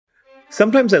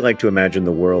Sometimes I like to imagine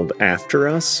the world after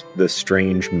us, the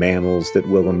strange mammals that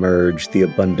will emerge, the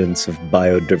abundance of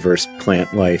biodiverse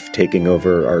plant life taking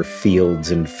over our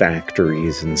fields and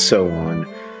factories, and so on.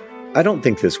 I don't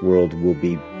think this world will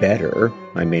be better.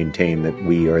 I maintain that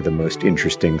we are the most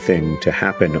interesting thing to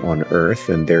happen on Earth,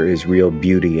 and there is real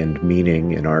beauty and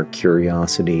meaning in our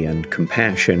curiosity and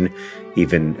compassion,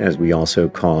 even as we also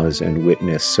cause and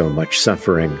witness so much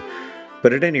suffering.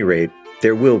 But at any rate,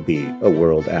 there will be a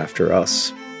world after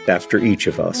us, after each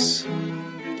of us.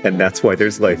 And that's why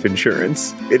there's life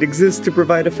insurance. It exists to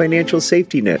provide a financial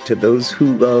safety net to those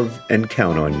who love and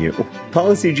count on you.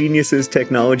 Policy Genius's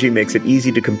technology makes it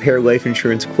easy to compare life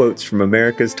insurance quotes from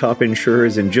America's top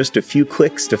insurers in just a few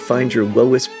clicks to find your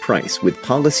lowest price. With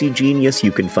Policy Genius,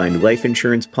 you can find life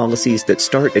insurance policies that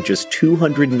start at just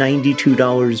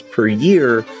 $292 per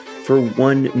year for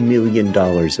 $1 million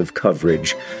of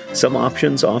coverage. Some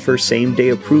options offer same-day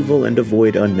approval and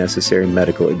avoid unnecessary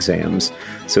medical exams.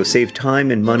 So save time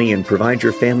and money and provide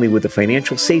your family with a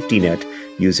financial safety net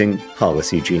using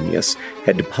Policy Genius.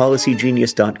 Head to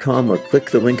policygenius.com or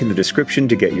click the link in the description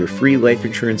to get your free life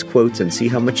insurance quotes and see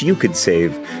how much you could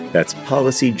save. That's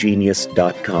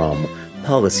policygenius.com.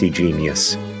 Policy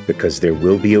Genius, because there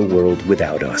will be a world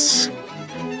without us.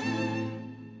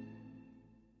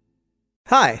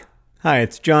 Hi,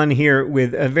 it's John here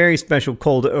with a very special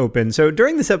cold open. So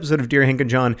during this episode of Dear Hank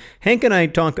and John, Hank and I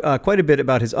talk quite a bit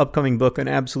about his upcoming book, An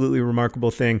Absolutely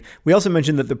Remarkable Thing. We also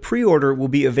mentioned that the pre-order will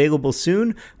be available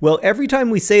soon. Well, every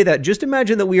time we say that, just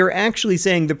imagine that we are actually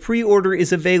saying the pre-order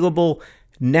is available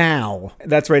now.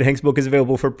 That's right, Hank's book is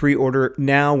available for pre-order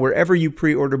now, wherever you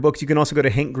pre-order books. You can also go to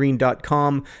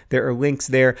hankgreen.com. There are links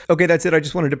there. Okay, that's it. I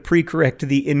just wanted to pre-correct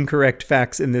the incorrect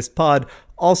facts in this pod.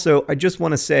 Also, I just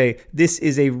want to say this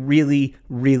is a really,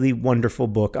 really wonderful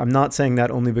book. I'm not saying that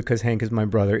only because Hank is my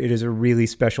brother. It is a really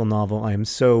special novel. I am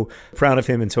so proud of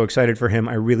him and so excited for him.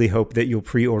 I really hope that you'll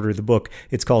pre-order the book.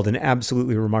 It's called An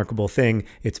Absolutely Remarkable Thing.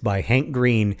 It's by Hank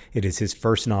Green. It is his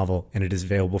first novel, and it is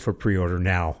available for pre-order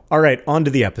now. All right, on to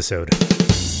the episode.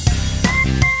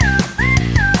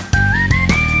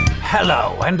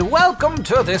 Hello, and welcome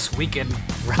to This Week in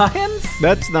Ryan's?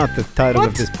 That's not the title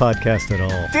of this podcast at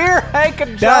all. Dear Hank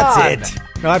and John! That's it!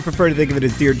 No, I prefer to think of it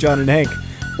as Dear John and Hank,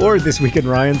 or This Week in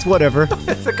Ryan's, whatever.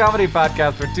 It's a comedy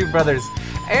podcast where two brothers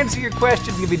answer your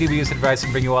questions, give you dubious advice,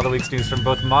 and bring you all the week's news from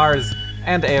both Mars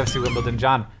and AFC Wimbledon.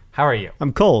 John, how are you?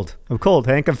 I'm cold,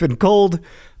 Hank. I've been cold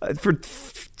for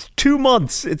 2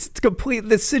 months. It's complete.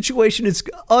 This situation is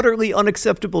utterly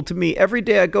unacceptable to me. Every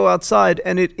day I go outside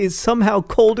and it is somehow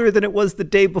colder than it was the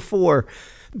day before.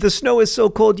 The snow is so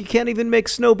cold you can't even make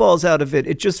snowballs out of it.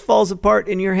 It just falls apart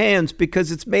in your hands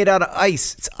because it's made out of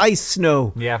ice. It's ice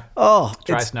snow. Yeah. Oh,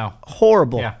 dry it's snow.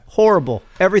 Horrible. Yeah. Horrible.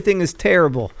 Everything is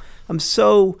terrible. I'm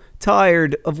so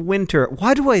tired of winter.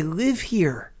 Why do I live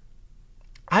here?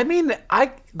 I mean,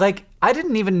 I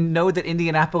didn't even know that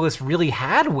Indianapolis really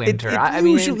had winter. It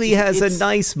usually has a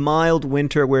nice mild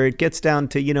winter where it gets down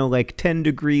to, like 10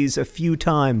 degrees a few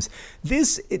times.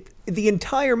 The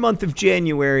entire month of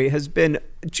January has been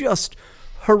just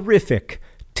horrific,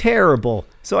 terrible.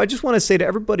 So I just want to say to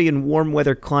everybody in warm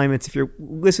weather climates, if you're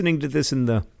listening to this in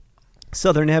the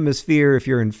Southern Hemisphere, if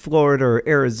you're in Florida or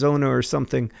Arizona or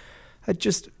something,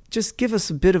 just give us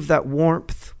a bit of that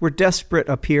warmth. We're desperate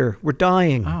up here. We're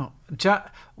dying. Oh,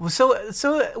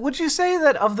 so would you say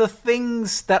that of the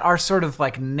things that are sort of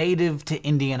like native to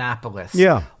Indianapolis,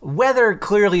 yeah, weather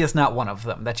clearly is not one of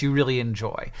them that you really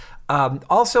enjoy.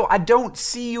 Also, I don't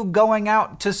see you going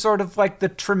out to sort of like the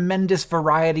tremendous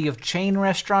variety of chain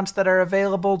restaurants that are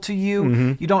available to you.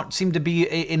 Mm-hmm. You don't seem to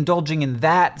be indulging in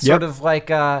that sort of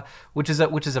like, which is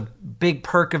a big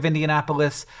perk of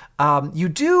Indianapolis. You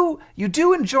do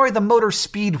enjoy the Motor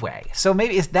Speedway. So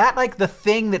maybe is that like the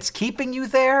thing that's keeping you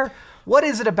there? What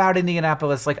is it about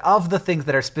Indianapolis, like of the things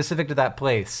that are specific to that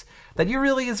place, that you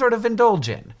really sort of indulge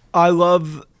in? I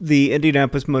love the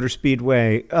Indianapolis Motor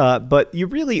Speedway, but you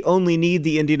really only need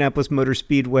the Indianapolis Motor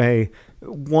Speedway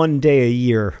one day a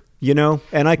year,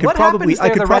 And I could probably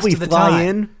fly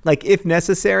in, like if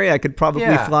necessary, I could probably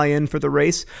fly in for the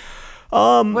race.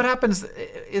 What happens?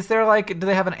 Is there do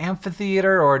they have an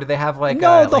amphitheater or do they have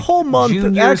the whole month?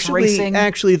 Racing?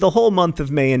 Actually, the whole month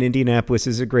of May in Indianapolis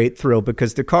is a great thrill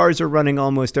because the cars are running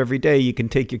almost every day. You can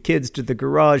take your kids to the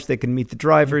garage. They can meet the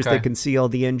drivers. Okay. They can see all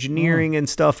the engineering and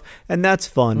stuff. And that's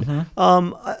fun.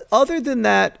 Mm-hmm. Other than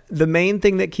that, the main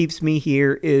thing that keeps me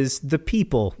here is the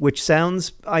people, which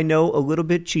sounds, I know, a little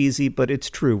bit cheesy, but it's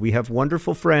true. We have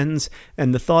wonderful friends.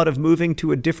 And the thought of moving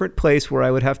to a different place where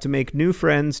I would have to make new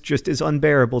friends just is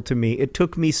unbearable to me. It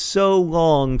took me so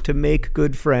long to make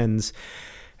good friends.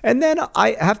 And then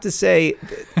I have to say,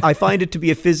 I find it to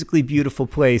be a physically beautiful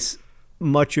place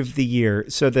much of the year,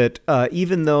 so that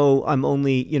even though I'm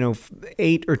only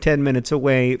 8 or 10 minutes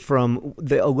away from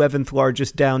the 11th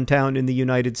largest downtown in the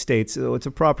United States, so it's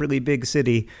a properly big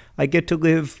city, I get to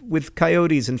live with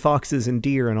coyotes and foxes and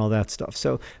deer and all that stuff.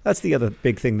 So that's the other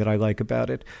big thing that I like about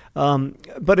it.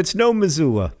 But it's no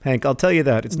Missoula, Hank. I'll tell you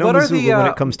that. It's no Missoula when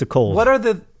it comes to cold.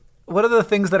 What are the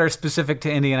things that are specific to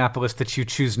Indianapolis that you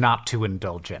choose not to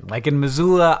indulge in? Like in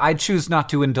Missoula, I choose not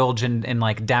to indulge in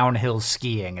like downhill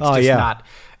skiing. It's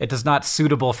it does not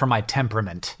suitable for my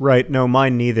temperament. Right. No,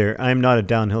 mine neither. I'm not a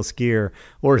downhill skier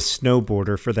or a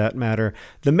snowboarder for that matter.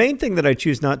 The main thing that I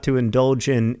choose not to indulge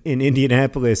in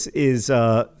Indianapolis is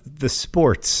the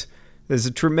sports. There's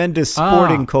a tremendous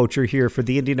sporting culture here for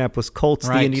the Indianapolis Colts,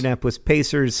 the Indianapolis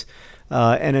Pacers.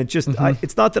 And it just,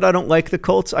 it's not that I don't like the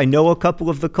Colts. I know a couple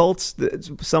of the Colts.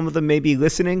 Some of them may be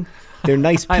listening. They're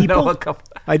nice people. I know a couple.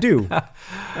 I do.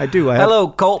 Hello,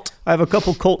 Colt. I have a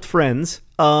couple Colt friends.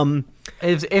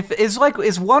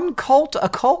 Is one Colt a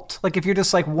cult? Like if you're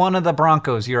just like one of the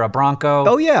Broncos, you're a Bronco.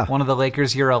 Oh, yeah. One of the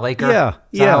Lakers, you're a Laker. Yeah.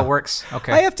 Is that how it works?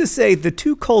 Okay. I have to say, the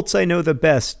two Colts I know the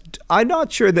best, I'm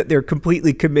not sure that they're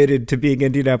completely committed to being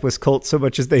Indianapolis Colts so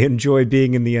much as they enjoy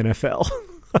being in the NFL.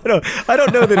 I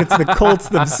don't know that it's the Colts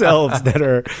themselves that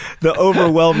are the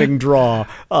overwhelming draw,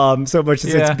 so much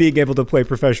as it's being able to play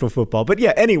professional football. But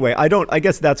yeah, anyway, I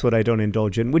guess that's what I don't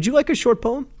indulge in. Would you like a short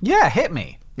poem? Yeah, hit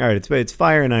me. All right, it's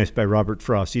Fire and Ice by Robert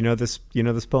Frost. You know this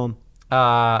poem?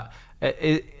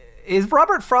 Is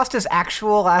Robert Frost's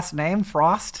actual last name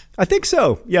Frost? I think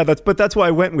so. Yeah, that's why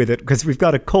I went with it, because we've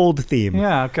got a cold theme.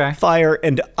 Yeah, okay. Fire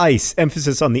and ice,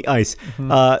 emphasis on the ice.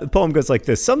 The poem goes like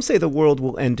this. Some say the world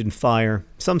will end in fire.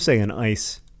 Some say in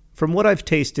ice. From what I've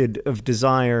tasted of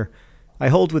desire, I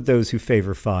hold with those who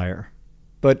favor fire.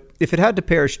 But if it had to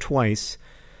perish twice,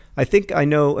 I think I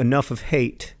know enough of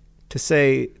hate to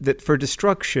say that for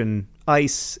destruction,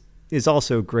 ice is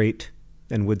also great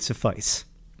and would suffice.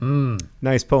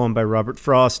 Nice poem by Robert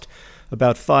Frost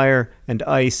about fire and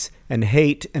ice and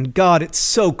hate. And God, it's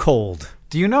so cold.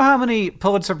 Do you know how many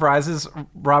Pulitzer Prizes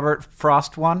Robert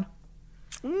Frost won?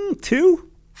 2?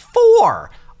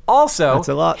 4. Also, that's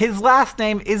a lot. His last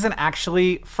name isn't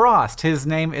actually Frost. His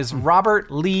name is Robert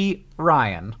Lee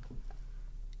Ryan.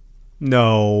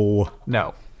 No,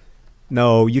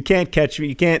 you can't catch me.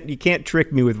 You can't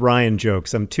trick me with Ryan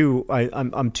jokes. I'm too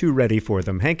ready for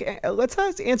them. Hank, let's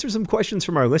answer some questions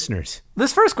from our listeners.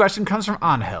 This first question comes from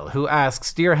Angel, who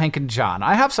asks, Dear Hank and John,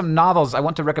 I have some novels I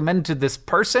want to recommend to this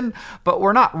person, but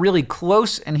we're not really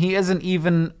close, and he isn't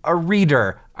even a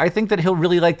reader. I think that he'll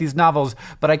really like these novels,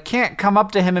 but I can't come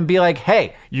up to him and be like,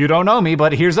 hey, you don't know me,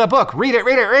 but here's a book. Read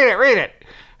it.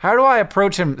 How do I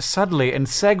approach him subtly and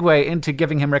segue into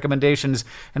giving him recommendations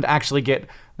and actually get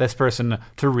this person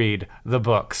to read the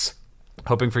books?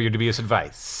 Hoping for your dubious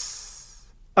advice.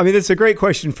 I mean, that's a great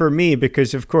question for me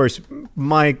because, of course,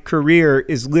 my career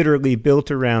is literally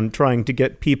built around trying to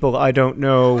get people I don't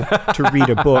know to read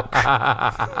a book.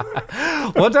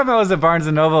 One time I was at Barnes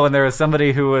 & Noble and there was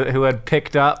somebody who had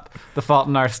picked up The Fault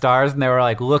in Our Stars and they were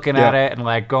like looking at it and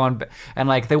like going and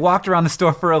like they walked around the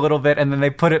store for a little bit and then they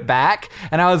put it back.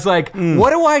 And I was like, what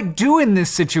do I do in this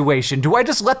situation? Do I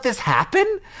just let this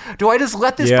happen? Do I just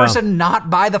let this person not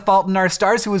buy The Fault in Our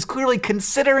Stars who is clearly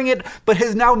considering it but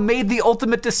has now made the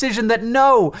ultimate decision that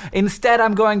no, instead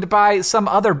I'm going to buy some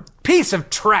other piece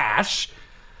of trash?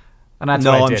 And that's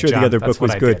what I did, I'm sure John. The other That's book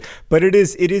was good. But it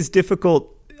is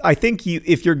difficult. I think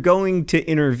if you're going to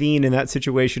intervene in that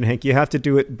situation, Hank, you have to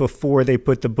do it before they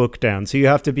put the book down. So you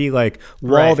have to be like,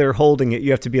 while they're holding it, you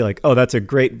have to be like, oh, that's a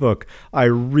great book. I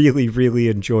really, really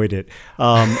enjoyed it.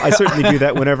 I certainly do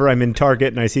that whenever I'm in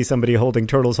Target and I see somebody holding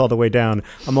Turtles All the Way Down.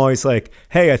 I'm always like,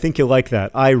 hey, I think you'll like that.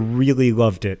 I really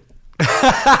loved it.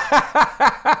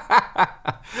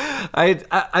 I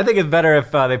think it's better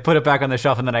if they put it back on the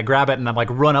shelf and then I grab it and I'm like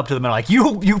run up to them and I'm like,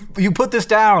 you put this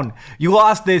down, you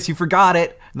lost this, you forgot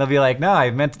it, and they'll be like, no, I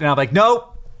meant to. And I'm like,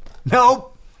 nope,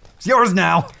 it's yours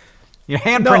now. Your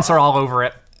handprints are all over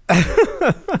it.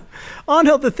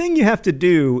 Angel, the thing you have to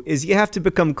do is you have to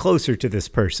become closer to this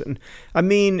person. I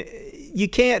mean, you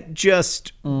can't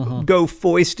just go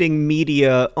foisting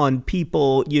media on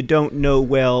people you don't know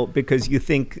well because you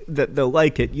think that they'll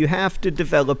like it. You have to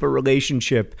develop a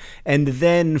relationship and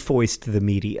then foist the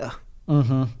media.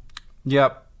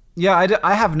 Yep. Yeah,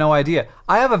 I have no idea.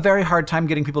 I have a very hard time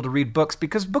getting people to read books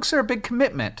because books are a big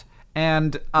commitment.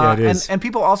 And and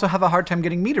people also have a hard time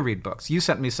getting me to read books. You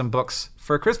sent me some books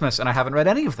for Christmas and I haven't read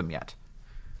any of them yet.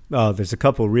 Oh, there's a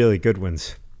couple really good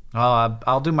ones.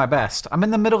 I'll do my best. I'm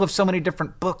in the middle of so many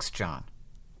different books, John.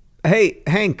 Hey,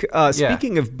 Hank,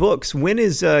 speaking of books, when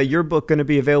is your book going to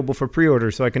be available for pre-order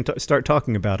so I can start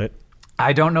talking about it?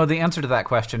 I don't know the answer to that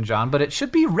question, John, but it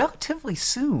should be relatively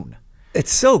soon.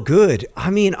 It's so good.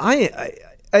 I mean, I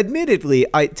admittedly,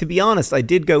 to be honest, I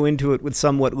did go into it with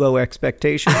somewhat low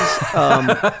expectations.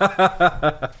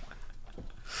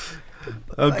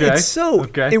 Okay.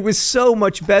 It was so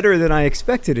much better than I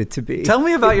expected it to be. Tell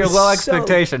me about your low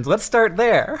expectations. Let's start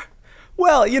there.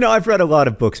 Well, I've read a lot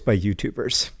of books by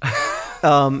YouTubers.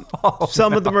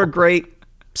 Some of them are great.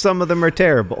 Some of them are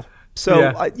terrible.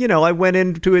 So, I went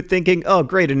into it thinking, oh,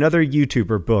 great, another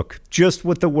YouTuber book. Just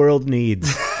what the world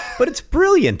needs. But it's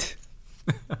brilliant.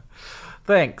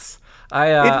 Thanks.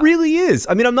 It really is.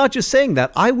 I mean, I'm not just saying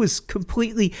that. I was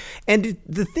completely, and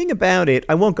the thing about it,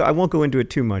 I won't go into it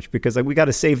too much because we got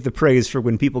to save the praise for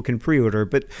when people can pre-order.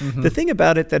 But the thing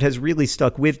about it that has really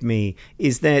stuck with me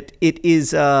is that it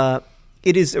is a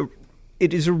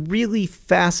really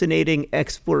fascinating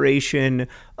exploration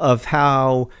of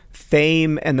how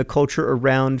fame and the culture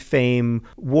around fame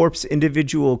warps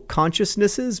individual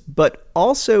consciousnesses, but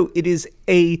also it is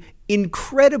a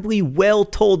incredibly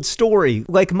well-told story.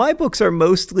 Like, my books are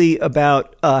mostly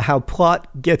about how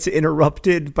plot gets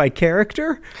interrupted by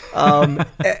character. And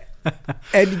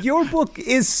your book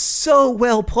is so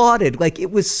well plotted. Like,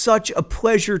 it was such a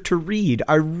pleasure to read.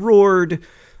 I roared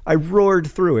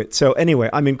through it. So anyway,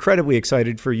 I'm incredibly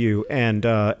excited for you and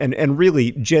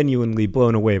really genuinely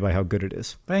blown away by how good it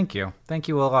is. Thank you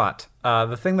a lot.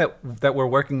 The thing that we're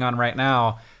working on right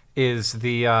now is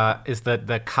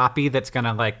the copy that's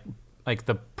gonna like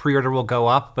the pre-order will go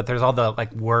up, but there's all the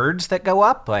words that go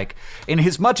up. Like, in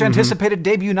his much anticipated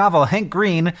debut novel, Hank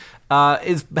Green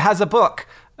has a book.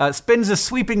 Spins a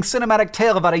sweeping cinematic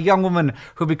tale about a young woman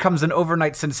who becomes an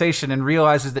overnight sensation and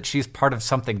realizes that she's part of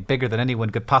something bigger than anyone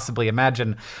could possibly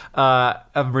imagine.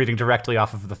 I'm reading directly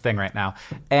off of the thing right now.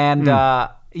 And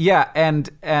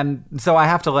and so I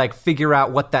have to figure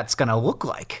out what that's going to look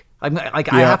like. I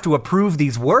have to approve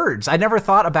these words. I never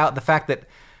thought about the fact that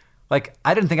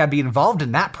I didn't think I'd be involved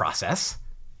in that process.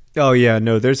 Oh yeah,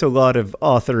 no, there's a lot of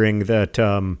authoring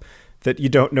that you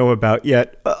don't know about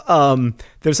yet.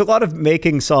 There's a lot of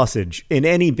making sausage in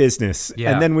any business.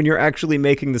 Yeah. And then when you're actually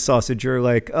making the sausage, you're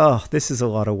like, oh, this is a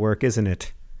lot of work, isn't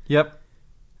it? Yep.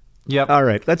 All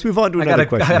right, let's move on to another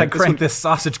question. I gotta crank this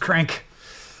sausage crank.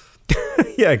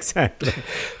 Yeah, exactly.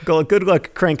 Good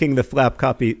luck cranking the flap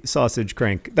copy sausage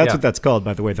crank. That's what that's called,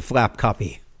 by the way, the flap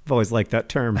copy. I've always liked that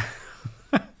term.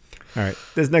 All right,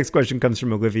 this next question comes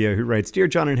from Olivia, who writes, Dear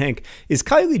John and Hank, is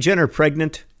Kylie Jenner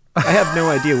pregnant? I have no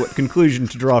idea what conclusion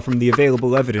to draw from the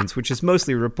available evidence, which is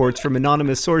mostly reports from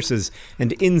anonymous sources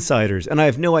and insiders, and I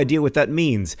have no idea what that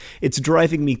means. It's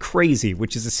driving me crazy,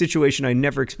 which is a situation I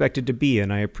never expected to be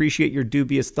in. I appreciate your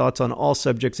dubious thoughts on all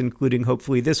subjects, including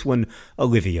hopefully this one,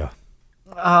 Olivia.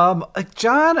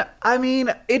 John, I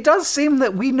mean, it does seem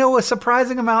that we know a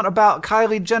surprising amount about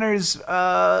Kylie Jenner's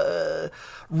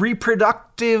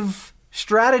reproductive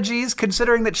strategies,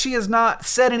 considering that she has not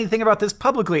said anything about this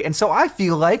publicly. And so I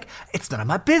feel like it's none of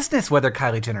my business whether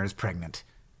Kylie Jenner is pregnant.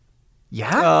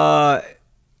 Yeah?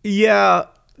 Yeah.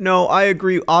 No, I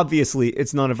agree. Obviously,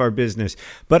 it's none of our business.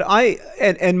 But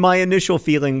and my initial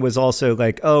feeling was also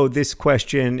like, oh, this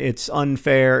question, it's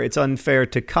unfair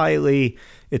to Kylie,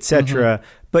 etc.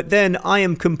 But then I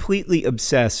am completely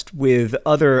obsessed with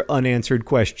other unanswered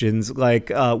questions, like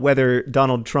whether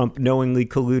Donald Trump knowingly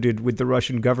colluded with the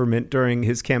Russian government during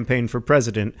his campaign for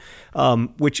president,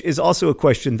 which is also a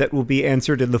question that will be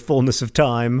answered in the fullness of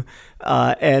time.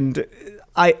 And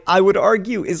I would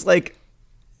argue is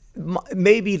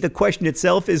maybe the question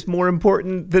itself is more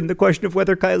important than the question of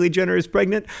whether Kylie Jenner is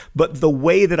pregnant, but the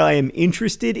way that I am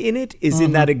interested in it is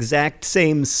in that exact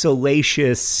same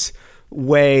salacious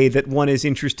way that one is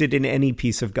interested in any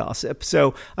piece of gossip.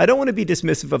 So I don't want to be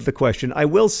dismissive of the question. I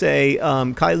will say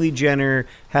Kylie Jenner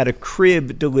had a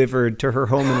crib delivered to her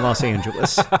home in Los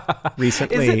Angeles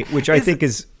recently, which I think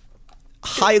is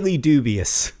highly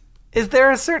dubious. Is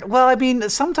there a certain... Well, I mean,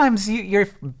 sometimes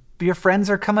your friends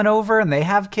are coming over and they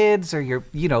have kids, or her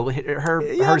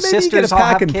sisters all have kids. You get a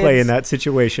pack and play in that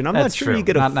situation. I'm not sure you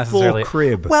get a full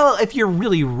crib. Well, if you're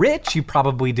really rich, you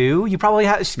probably do. She probably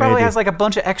has a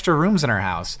bunch of extra rooms in her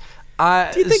house.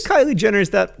 Do you think Kylie Jenner is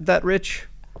that rich?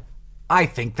 I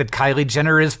think that Kylie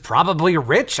Jenner is probably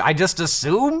rich. I just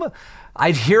assume.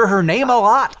 I'd hear her name a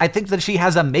lot. I think that she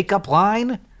has a makeup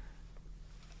line.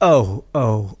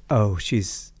 Oh,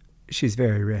 she's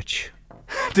very rich.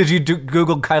 Did you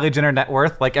Google Kylie Jenner net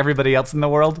worth like everybody else in the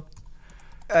world?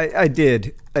 I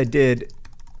did.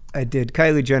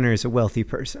 Kylie Jenner is a wealthy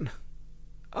person.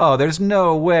 oh, there's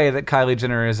no way that Kylie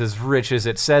Jenner is as rich as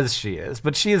it says she is,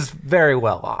 but she is very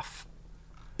well off.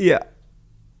 Yeah.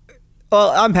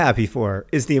 Well, I'm happy for her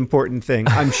is the important thing.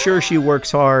 I'm sure she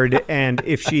works hard, and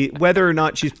whether or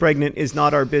not she's pregnant is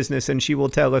not our business, and she will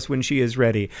tell us when she is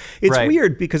ready. It's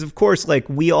weird because, of course, like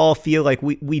we all feel like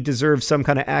we deserve some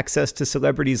kind of access to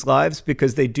celebrities' lives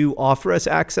because they do offer us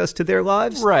access to their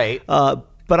lives. Right.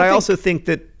 But I also think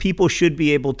that people should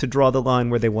be able to draw the line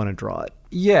where they want to draw it.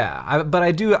 Yeah, but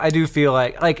I do feel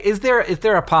like is there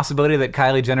a possibility that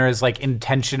Kylie Jenner is like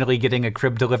intentionally getting a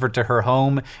crib delivered to her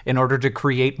home in order to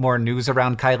create more news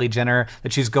around Kylie Jenner,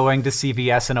 that she's going to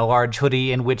CVS in a large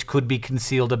hoodie in which could be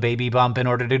concealed a baby bump in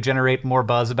order to generate more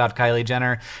buzz about Kylie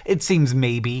Jenner? It seems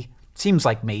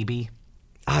like maybe.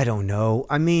 I don't know.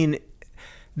 I mean,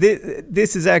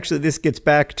 this gets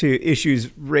back to issues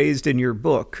raised in your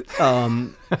book.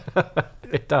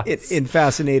 It does. In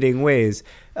fascinating ways.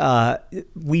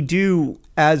 We do,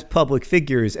 as public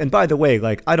figures, and by the way,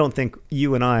 like, I don't think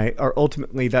you and I are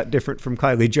ultimately that different from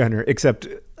Kylie Jenner, except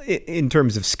in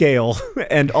terms of scale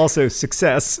and also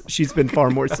success. She's been far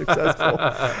more successful.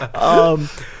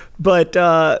 But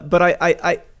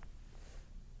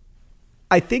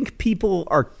I think people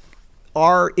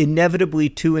are inevitably,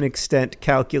 to an extent,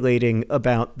 calculating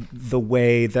about the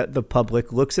way that the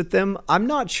public looks at them. I'm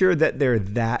not sure that they're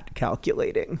that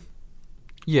calculating.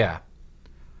 Yeah,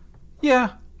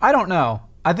 I don't know.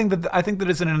 I think that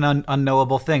it's an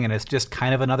unknowable thing, and it's just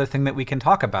kind of another thing that we can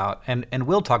talk about and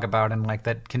will talk about, and like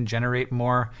that can generate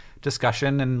more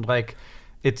discussion, and like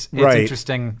it's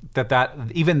interesting that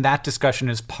even that discussion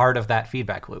is part of that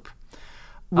feedback loop.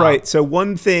 Right. So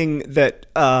one thing that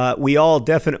we all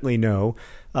definitely know,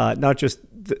 not just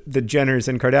the Jenners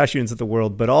and Kardashians of the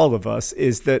world, but all of us,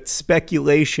 is that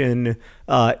speculation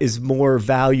is more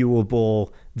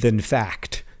valuable than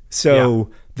fact. So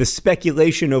the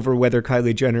speculation over whether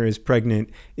Kylie Jenner is pregnant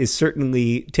is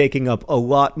certainly taking up a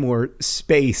lot more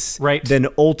space than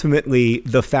ultimately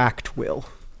the fact will.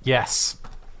 Yes.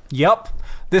 Yep.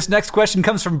 This next question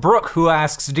comes from Brooke, who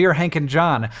asks, Dear Hank and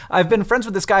John, I've been friends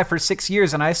with this guy for 6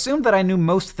 years, and I assumed that I knew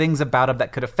most things about him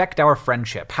that could affect our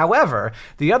friendship. However,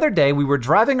 the other day we were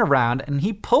driving around, and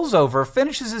he pulls over,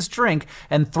 finishes his drink,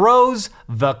 and throws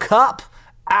the cup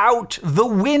out the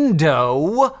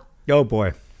window. Oh,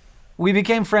 boy. We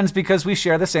became friends because we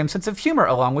share the same sense of humor,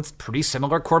 along with pretty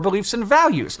similar core beliefs and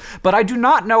values. But I do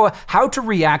not know how to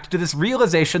react to this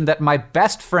realization that my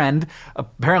best friend,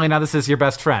 apparently now this is your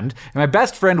best friend, my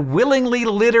best friend willingly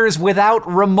litters without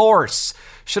remorse.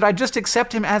 Should I just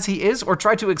accept him as he is, or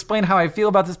try to explain how I feel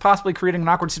about this possibly creating an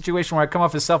awkward situation where I come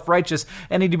off as self-righteous?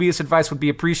 Any dubious advice would be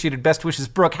appreciated. Best wishes,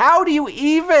 Brooke. How do you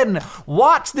even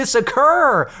watch this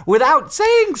occur without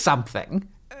saying something?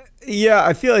 Yeah,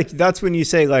 I feel like that's when you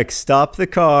say, like, stop the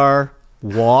car,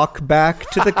 walk back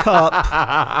to the cup,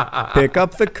 pick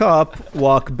up the cup,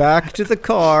 walk back to the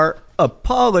car,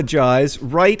 apologize,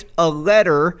 write a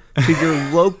letter to your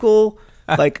local,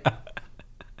 like,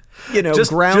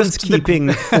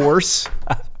 groundskeeping force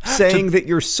saying that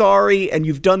you're sorry and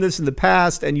you've done this in the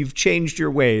past and you've changed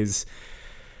your ways.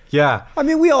 Yeah. I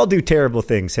mean, we all do terrible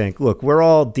things, Hank. Look, we're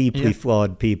all deeply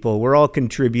flawed people. We're all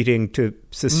contributing to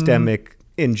systemic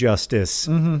injustice,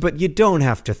 but you don't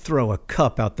have to throw a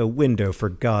cup out the window, for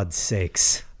God's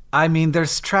sakes. I mean,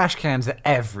 there's trash cans at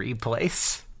every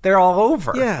place. They're all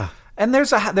over. Yeah. And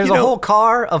there's a whole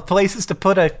car of places to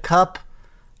put a cup.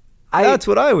 That's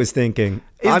what I was thinking.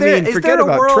 Forget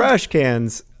about trash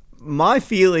cans. My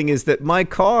feeling is that my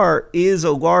car is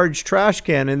a large trash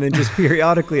can, and then just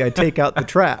periodically I take out the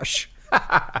trash.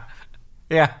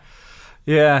 Yeah.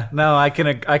 Yeah, no, I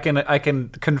can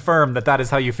confirm that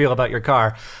is how you feel about your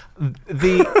car.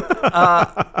 The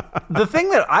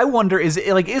thing that I wonder is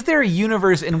there a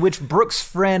universe in which Brooke's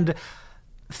friend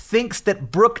thinks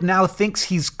that Brooke now thinks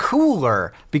he's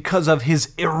cooler because of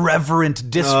his irreverent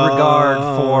disregard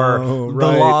for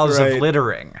the laws of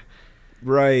littering?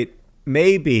 Right.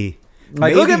 Maybe.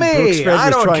 Like, look at me.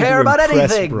 I don't care about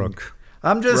anything. Brooke.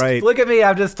 I'm just look at me.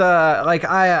 I'm just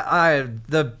the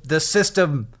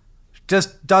system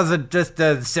just doesn't, just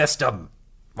the system.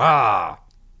 The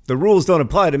rules don't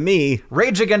apply to me.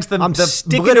 Rage against the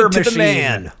sticking glitter it to machine. The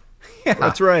man. Yeah.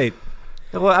 That's right.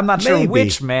 Well, I'm not sure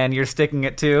which man you're sticking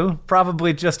it to.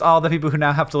 Probably just all the people who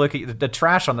now have to look at the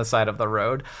trash on the side of the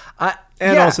road.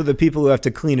 Also the people who have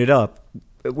to clean it up,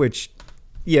 which,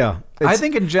 I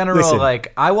think in general,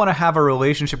 I want to have a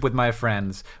relationship with my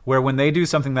friends where when they do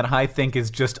something that I think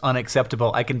is just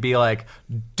unacceptable, I can be like,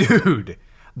 dude,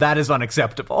 that is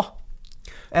unacceptable.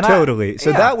 And totally.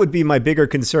 So that would be my bigger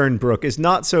concern, Brooke, is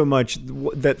not so much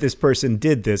that this person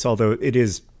did this, although it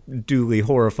is duly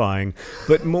horrifying,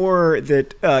 but more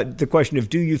that the question of,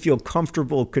 do you feel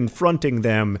comfortable confronting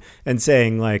them and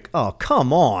saying like, oh,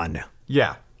 come on.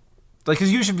 Yeah. Like,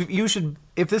 because you should,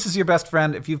 if this is your best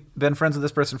friend, if you've been friends with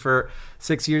this person for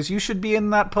 6 years, you should be in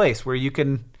that place where you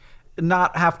can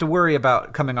not have to worry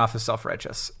about coming off as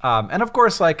self-righteous. And of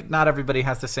course, like, not everybody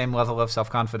has the same level of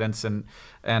self-confidence and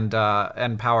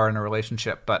power in a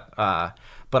relationship, but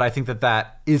I think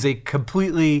that is a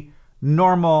completely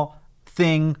normal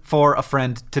thing for a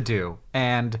friend to do.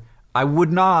 And I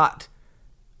would not,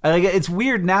 like, it's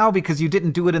weird now because you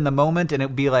didn't do it in the moment, and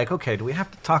it'd be like, okay, do we have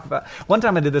to talk about? One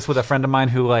time I did this with a friend of mine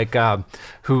who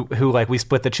we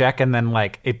split the check, and then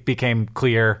like it became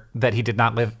clear that he did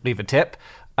not leave a tip.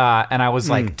 And I was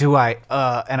like, do I?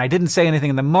 And I didn't say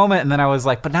anything in the moment. And then I was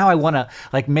like, but now I want to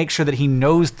like make sure that he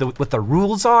knows what the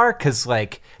rules are, because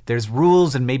like there's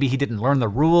rules, and maybe he didn't learn the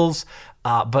rules.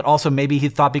 But also maybe he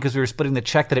thought because we were splitting the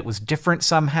check that it was different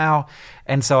somehow.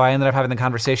 And so I ended up having the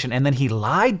conversation, and then he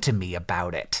lied to me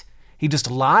about it. He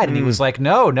just lied, and he was like,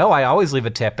 no, I always leave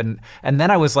a tip. And then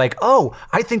I was like, oh,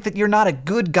 I think that you're not a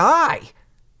good guy.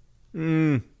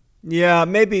 Yeah,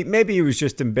 maybe he was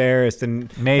just embarrassed, and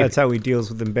that's how he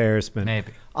deals with embarrassment.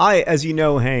 Maybe. As you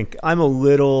know, Hank, I'm a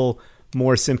little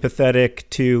more sympathetic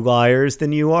to liars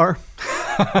than you are.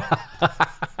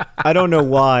 I don't know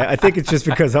why. I think it's just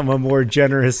because I'm a more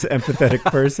generous, empathetic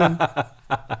person.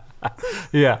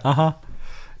 Yeah.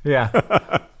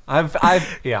 Yeah.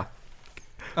 Yeah.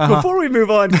 Before we move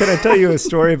on, can I tell you a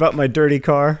story about my dirty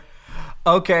car?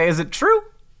 Okay, is it true?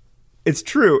 It's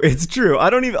true. I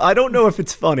don't know if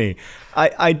it's funny.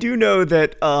 I do know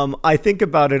that I think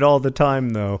about it all the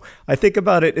time, though. I think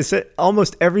about it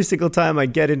almost every single time I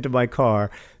get into my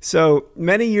car. So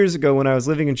many years ago when I was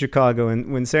living in Chicago,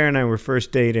 and when Sarah and I were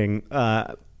first dating,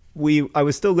 I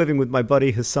was still living with my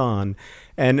buddy Hassan.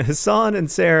 And Hassan and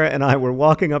Sarah and I were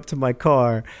walking up to my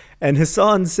car, and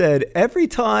Hassan said, every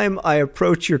time I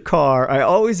approach your car, I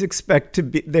always expect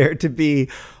there to be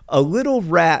a little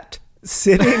rat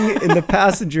sitting in the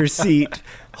passenger seat,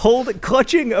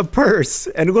 clutching a purse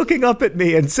and looking up at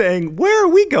me and saying, "Where are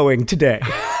we going today?"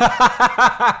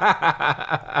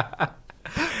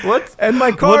 And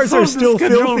my cars are still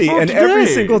filthy, and every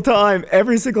single time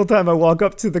I walk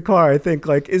up to the car, I think,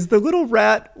 like, is the little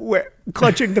rat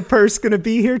clutching the purse going to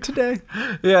be here today?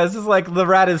 Yeah, it's just like the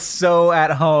rat is so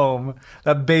at home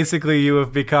that basically you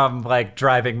have become like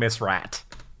driving Miss Rat.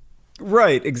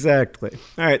 Right, exactly.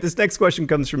 All right, this next question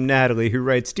comes from Natalie, who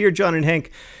writes, Dear John and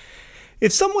Hank,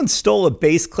 if someone stole a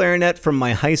bass clarinet from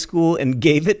my high school and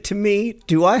gave it to me,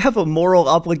 do I have a moral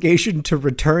obligation to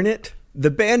return it?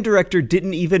 The band director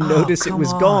didn't even notice it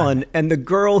was gone, and the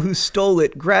girl who stole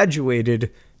it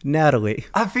graduated. Natalie.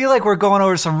 I feel like we're going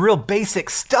over some real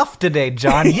basic stuff today,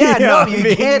 John. Yeah, no,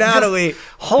 you can't Natalie. Just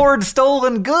hoard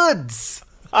stolen goods.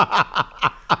 I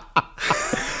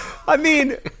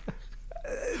mean,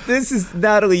 this is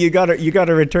Natalie. You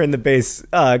gotta return the bass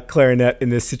clarinet in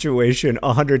this situation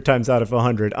 100 times out of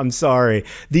 100. I'm sorry.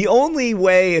 The only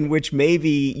way in which maybe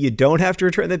you don't have to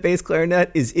return the bass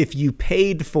clarinet is if you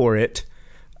paid for it,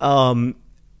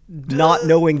 not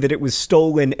knowing that it was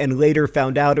stolen and later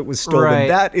found out it was stolen. Right.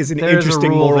 That is an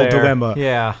interesting moral dilemma.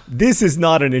 Yeah. This is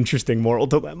not an interesting moral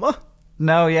dilemma.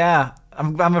 No. Yeah.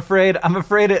 I'm afraid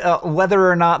whether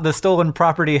or not the stolen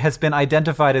property has been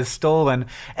identified as stolen.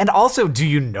 And also, do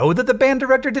you know that the band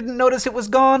director didn't notice it was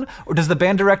gone? Or does the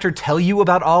band director tell you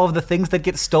about all of the things that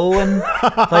get stolen?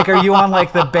 Like, are you on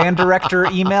like the band director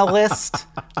email list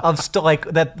of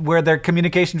where their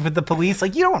communications with the police?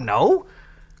 Like, you don't know.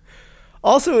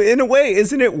 Also, in a way,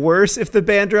 isn't it worse if the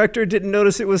band director didn't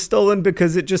notice it was stolen,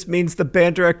 because it just means the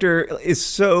band director is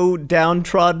so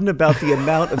downtrodden about the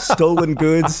amount of stolen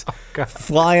goods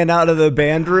flying out of the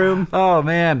band room? Oh,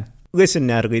 man. Listen,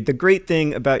 Natalie, the great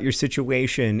thing about your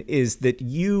situation is that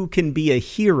you can be a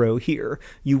hero here.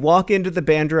 You walk into the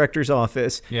band director's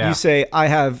office. Yeah. You say, I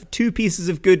have 2 pieces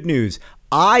of good news.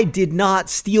 I did not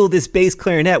steal this bass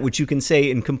clarinet, which you can say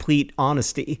in complete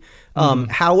honesty.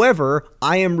 However,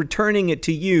 I am returning it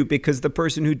to you because the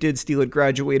person who did steal it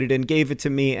graduated and gave it to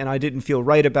me, and I didn't feel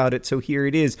right about it, so here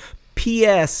it is.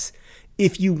 P.S.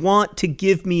 If you want to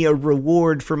give me a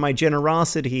reward for my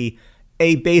generosity,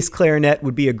 a bass clarinet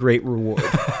would be a great reward.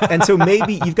 And so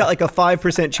maybe you've got like a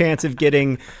 5% chance of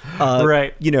getting,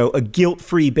 a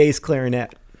guilt-free bass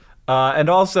clarinet. And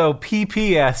also,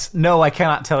 PPS, no, I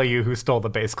cannot tell you who stole the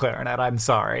bass clarinet. I'm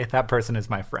sorry. That person is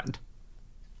my friend.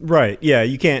 Right. Yeah,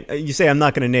 you can't. You say, I'm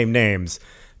not going to name names,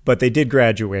 but they did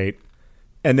graduate.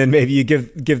 And then maybe you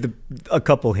give a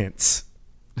couple hints.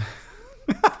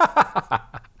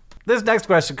 This next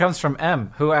question comes from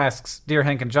M, who asks, Dear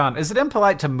Hank and John, is it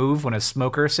impolite to move when a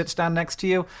smoker sits down next to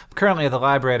you? I'm currently at the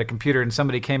library at a computer, and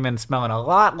somebody came in smelling a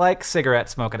lot like cigarette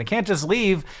smoke, and I can't just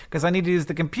leave because I need to use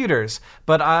the computers.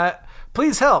 But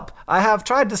please help. I have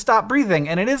tried to stop breathing,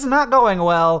 and it is not going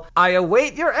well. I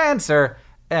await your answer.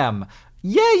 M.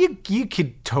 Yeah, you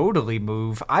could totally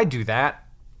move. I do that.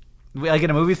 Like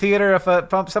in a movie theater, if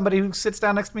somebody who sits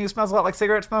down next to me who smells a lot like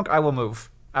cigarette smoke, I will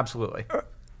move. Absolutely.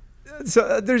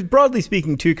 So there's, broadly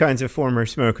speaking, two kinds of former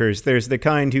smokers. There's the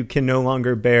kind who can no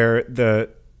longer bear the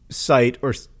sight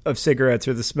of cigarettes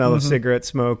or the smell of cigarette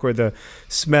smoke or the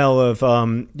smell of,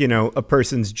 a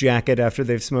person's jacket after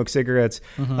they've smoked cigarettes.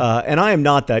 And I am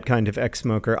not that kind of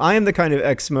ex-smoker. I am the kind of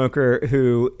ex-smoker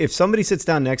who, if somebody sits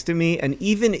down next to me, and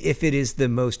even if it is the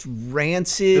most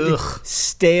rancid,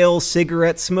 stale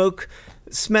cigarette smoke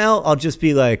smell, I'll just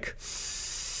be like...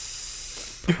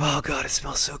 Oh, God, it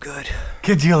smells so good.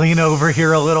 Could you lean over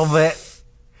here a little bit?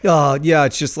 Oh, yeah,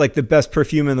 it's just like the best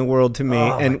perfume in the world to me.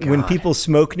 And when people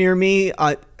smoke near me,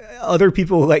 other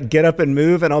people will like get up and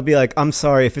move, and I'll be like, I'm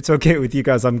sorry, if it's okay with you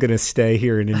guys, I'm going to stay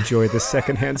here and enjoy the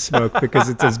secondhand smoke because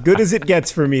it's as good as it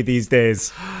gets for me these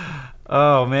days.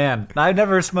 Oh, man. I've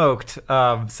never smoked,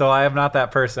 so I am not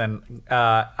that person.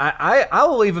 I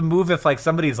will even move if like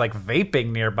somebody's like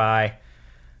vaping nearby.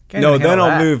 No, then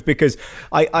I'll move because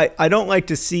I don't like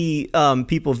to see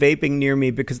people vaping near me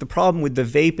because the problem with the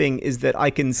vaping is that I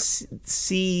can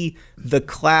see the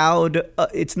cloud.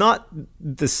 It's not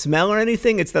the smell or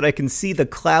anything. It's that I can see the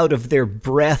cloud of their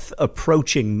breath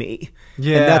approaching me.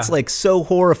 Yeah. And that's like so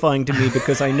horrifying to me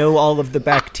because I know all of the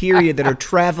bacteria that are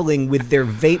traveling with their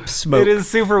vape smoke. It is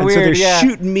super weird. So they're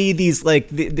shooting me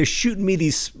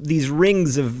these these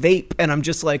rings of vape, and I'm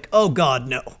just like, oh God,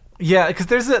 no. Yeah, because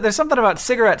there's something about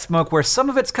cigarette smoke where some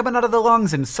of it's coming out of the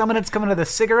lungs and some of it's coming out of the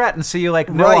cigarette, and so you like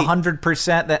know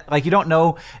 100% that like you don't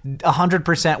know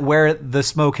 100% where the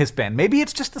smoke has been. Maybe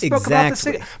it's just the smoke coming out of the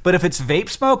cigarette. But if it's vape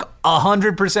smoke,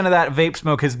 100% of that vape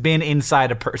smoke has been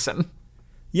inside a person.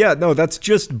 Yeah, no, that's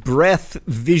just breath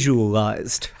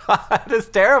visualized. That is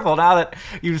terrible now that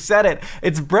you've said it.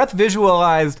 It's breath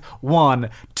visualized, 1.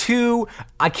 2,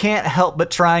 I can't help but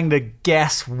trying to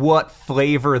guess what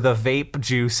flavor the vape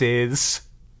juice is.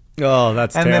 Oh,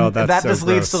 that's terrible. And then that just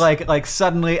leads to like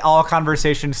suddenly all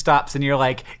conversation stops and you're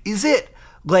like, is it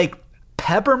like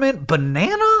peppermint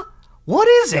banana? What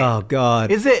is it? Oh God.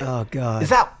 Is it? Oh God. Is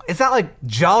that like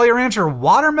Jolly Rancher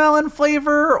watermelon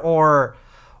flavor or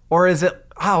is it?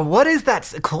 Oh, what is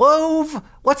that? Clove?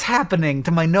 What's happening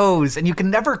to my nose? And you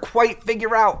can never quite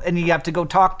figure out. And you have to go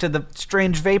talk to the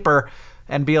strange vapor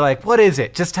and be like, what is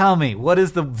it? Just tell me. What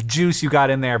is the juice you got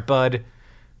in there, bud? And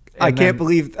I can't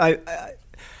believe...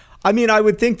 I mean, I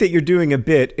would think that you're doing a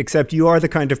bit, except you are the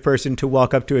kind of person to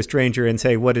walk up to a stranger and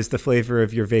say, what is the flavor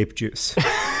of your vape juice?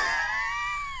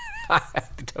 I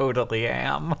totally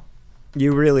am.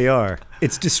 You really are.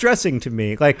 It's distressing to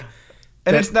me. Like...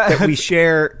 And that we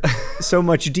share so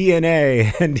much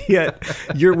DNA, and yet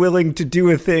you're willing to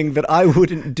do a thing that I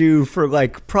wouldn't do for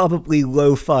like probably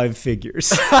low 5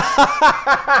 figures. All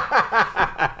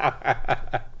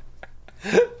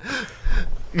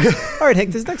right,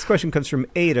 Hank, this next question comes from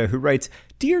Ada, who writes,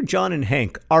 Dear John and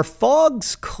Hank, are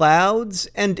fogs clouds?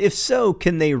 And if so,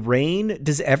 can they rain?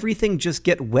 Does everything just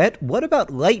get wet? What about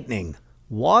lightning?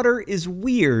 Water is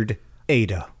weird,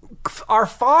 Ada. Are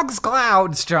fogs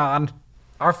clouds, John?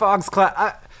 Are fogs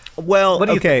clouds? Well,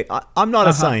 okay, I'm not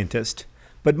a scientist,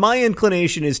 but my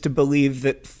inclination is to believe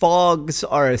that fogs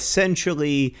are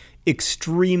essentially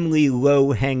extremely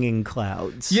low-hanging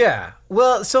clouds. Yeah.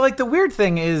 Well, so like the weird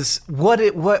thing is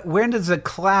when does a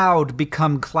cloud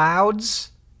become clouds?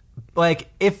 Like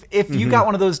if you got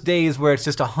one of those days where it's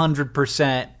just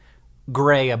 100%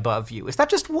 gray above you, is that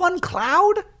just one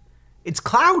cloud? It's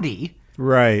cloudy.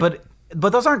 Right. But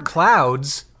those aren't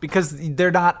clouds because they're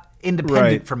not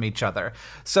independent from each other.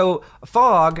 So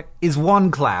fog is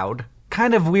one cloud,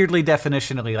 kind of weirdly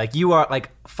definitionally. Like you are like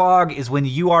fog is when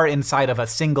you are inside of a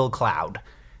single cloud,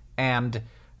 and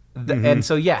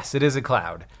so yes, it is a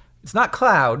cloud. It's not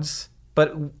clouds,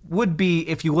 but would be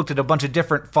if you looked at a bunch of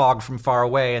different fog from far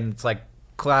away, and it's like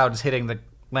clouds hitting the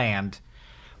land.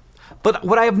 But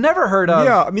what I have never heard of...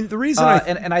 Yeah, I mean, the reason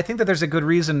and I think that there's a good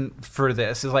reason for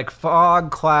this, is like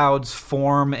fog clouds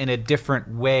form in a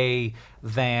different way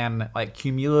than like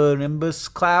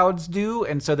cumulonimbus clouds do,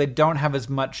 and so they don't have as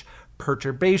much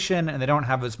perturbation, and they don't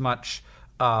have as much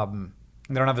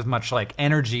like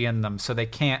energy in them, so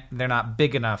they're not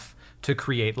big enough to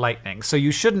create lightning. So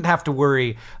you shouldn't have to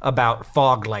worry about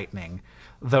fog lightning.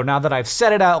 Though now that I've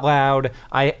said it out loud,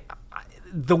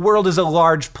 the world is a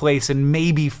large place, and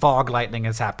maybe fog lightning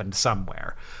has happened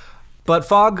somewhere. But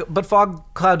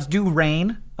fog clouds do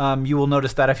rain. You will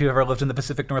notice that if you've ever lived in the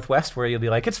Pacific Northwest, where you'll be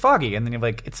like, it's foggy, and then you're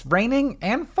like, it's raining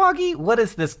and foggy? What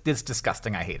is this? It's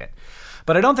disgusting. I hate it.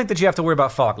 But I don't think that you have to worry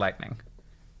about fog lightning.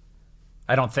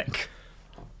 I don't think.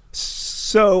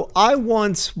 So I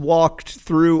once walked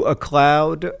through a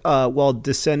cloud while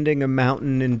descending a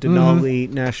mountain in Denali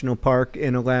National Park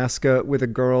in Alaska with a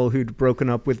girl who'd broken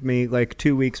up with me like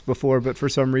 2 weeks before, but for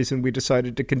some reason we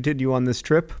decided to continue on this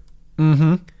trip.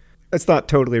 Mm-hmm. It's not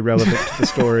totally relevant to the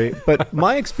story, but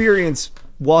my experience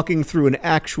walking through an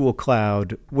actual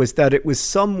cloud was that it was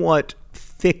somewhat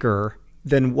thicker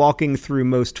than walking through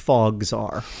most fogs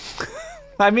are.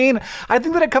 I mean, I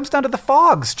think that it comes down to the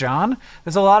fogs, John.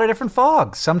 There's a lot of different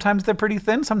fogs. Sometimes they're pretty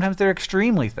thin. Sometimes they're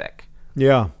extremely thick.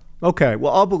 Yeah. Okay.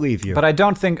 Well, I'll believe you. But I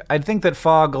think that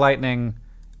fog lightning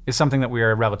is something that we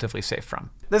are relatively safe from.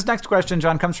 This next question,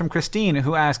 John, comes from Christine,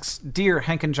 who asks, Dear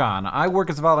Hank and John, I work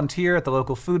as a volunteer at the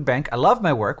local food bank. I love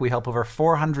my work. We help over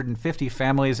 450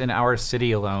 families in our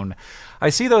city alone. I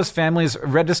see those families,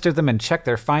 register them, and check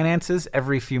their finances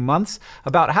every few months.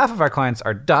 About half of our clients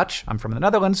are Dutch. I'm from the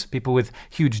Netherlands, people with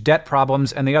huge debt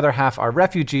problems, and the other half are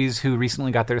refugees who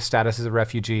recently got their status as a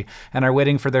refugee and are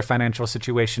waiting for their financial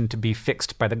situation to be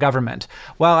fixed by the government.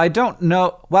 While I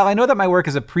know that my work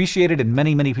is appreciated and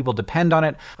many people depend on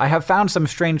it, I have found some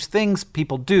strange things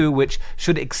people do which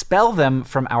should expel them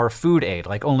from our food aid,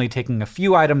 like only taking a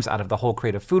few items out of the whole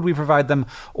crate of food we provide them,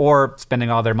 or spending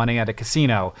all their money at a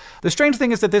casino. The strange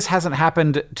thing is that this hasn't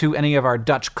happened to any of our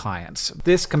Dutch clients.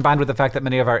 This, combined with the fact that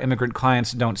many of our immigrant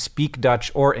clients don't speak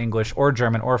Dutch or English or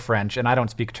German or French, and I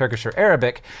don't speak Turkish or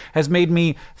Arabic, has made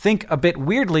me think a bit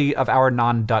weirdly of our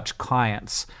non-Dutch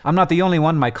clients. I'm not the only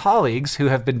one. My colleagues, who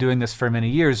have been doing this for many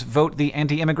years, vote the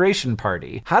anti-immigration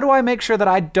party. How do I make sure that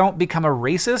I don't become a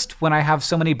racist when I have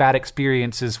so many bad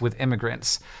experiences with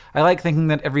immigrants? I like thinking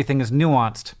that everything is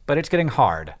nuanced, but it's getting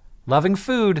hard. Loving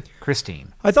food,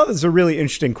 Christine. I thought this was a really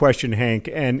interesting question, Hank,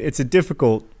 and it's a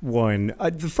difficult one.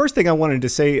 The first thing I wanted to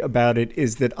say about it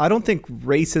is that I don't think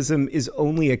racism is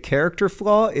only a character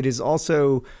flaw. It is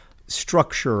also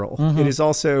structural. Mm-hmm. It is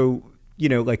also,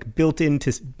 like built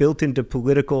into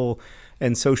political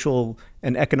and social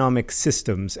and economic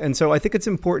systems. And so I think it's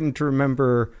important to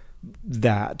remember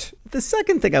that. The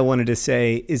second thing I wanted to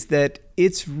say is that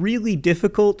it's really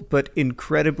difficult but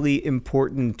incredibly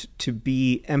important to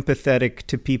be empathetic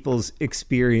to people's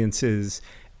experiences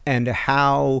and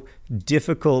how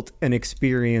difficult an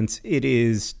experience it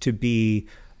is to be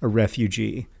a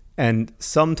refugee. And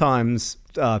sometimes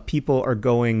people are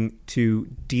going to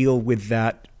deal with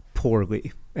that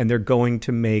poorly, and they're going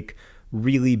to make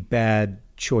really bad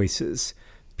choices.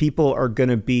 People are going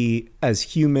to be as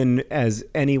human as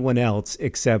anyone else,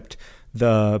 except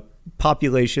the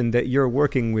population that you're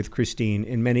working with, Christine,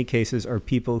 in many cases are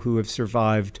people who have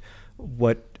survived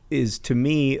what is, to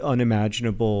me,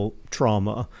 unimaginable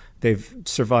trauma. They've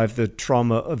survived the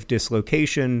trauma of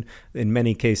dislocation. In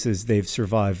many cases, they've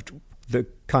survived the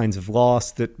kinds of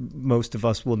loss that most of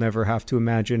us will never have to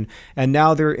imagine. And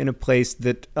now they're in a place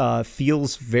that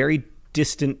feels very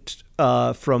distant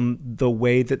from the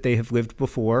way that they have lived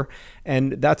before.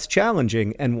 And that's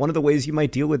challenging. And one of the ways you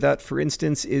might deal with that, for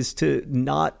instance, is to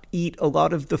not eat a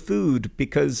lot of the food,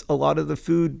 because a lot of the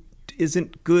food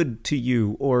isn't good to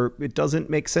you, or it doesn't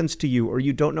make sense to you, or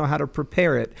you don't know how to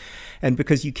prepare it. And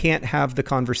because you can't have the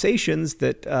conversations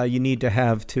that you need to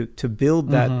have to build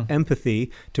that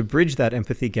empathy, to bridge that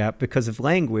empathy gap because of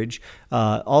language,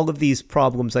 all of these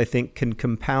problems, I think, can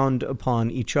compound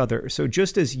upon each other. So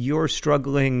just as you're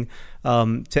struggling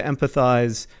to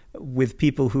empathize with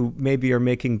people who maybe are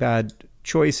making bad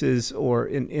choices, or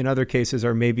in other cases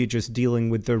are maybe just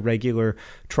dealing with the regular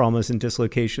traumas and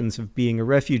dislocations of being a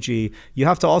refugee, you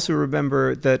have to also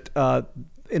remember that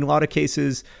in a lot of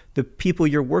cases, the people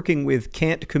you're working with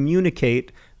can't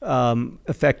communicate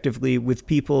effectively with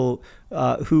people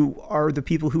who are the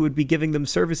people who would be giving them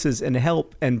services and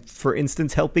help, and for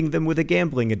instance, helping them with a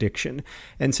gambling addiction.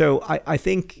 And so I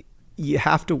think you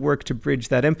have to work to bridge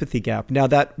that empathy gap. Now,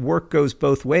 that work goes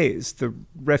both ways. The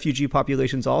refugee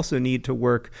populations also need to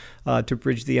work to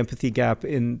bridge the empathy gap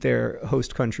in their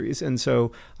host countries. And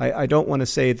so I don't want to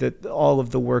say that all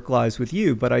of the work lies with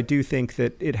you, but I do think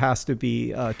that it has to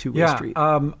be a two-way street.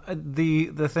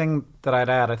 The thing that I'd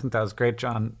add, I think that was great,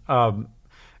 John,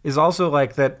 is also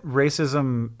like that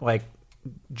racism, like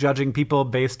judging people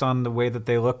based on the way that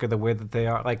they look or the way that they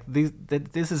are, like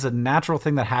this is a natural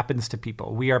thing that happens to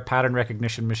people. We are pattern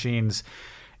recognition machines,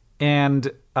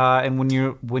 and when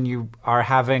you are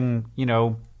having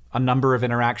a number of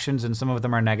interactions, and some of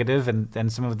them are negative,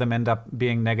 and some of them end up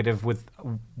being negative with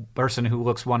a person who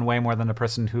looks one way more than a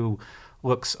person who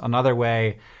looks another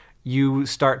way, you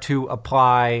start to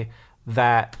apply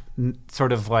that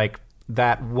sort of like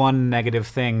that one negative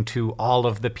thing to all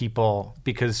of the people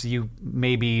because you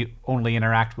maybe only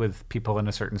interact with people in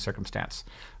a certain circumstance.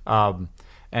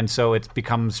 And so it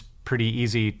becomes pretty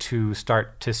easy to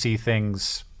start to see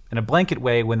things in a blanket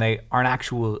way when they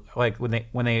aren't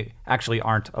when they actually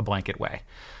aren't a blanket way.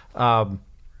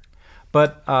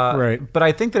 But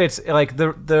I think that it's like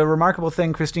the remarkable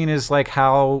thing, Christine, is like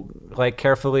how like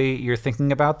carefully you're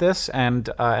thinking about this, and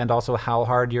also how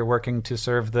hard you're working to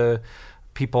serve the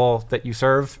people that you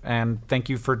serve. And thank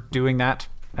you for doing that.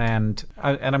 And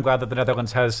I'm glad that the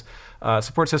Netherlands has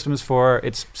support systems for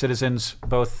its citizens,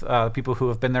 both people who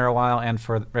have been there a while and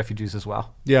for refugees as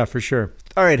well. Yeah, for sure.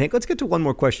 All right, Hank, let's get to one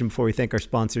more question before we thank our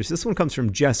sponsors. This one comes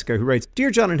from Jessica, who writes,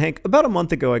 Dear John and Hank, about a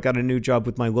month ago, I got a new job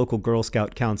with my local Girl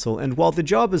Scout council, and while the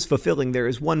job is fulfilling, there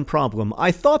is one problem.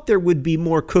 I thought there would be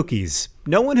more cookies.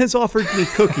 No one has offered me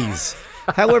cookies.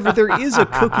 However, there is a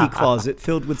cookie closet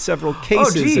filled with several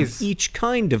cases of each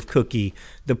kind of cookie.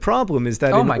 The problem is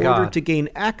that in order to gain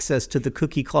access to the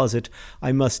cookie closet,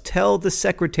 I must tell the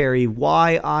secretary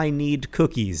why I need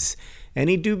cookies.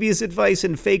 Any dubious advice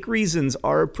and fake reasons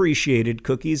are appreciated.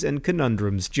 Cookies and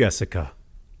conundrums, Jessica.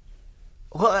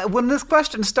 Well, when this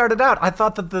question started out, I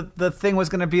thought that the thing was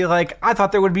going to be like, I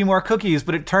thought there would be more cookies,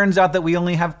 but it turns out that we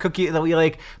only have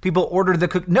people order the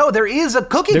cookie. No, there is a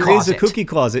cookie closet. There is a cookie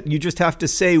closet. You just have to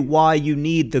say why you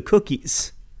need the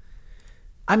cookies.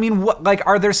 I mean, what, like,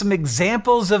 are there some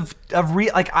examples of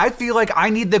I feel like I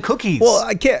need the cookies. Well,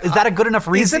 I can't. Is that a good enough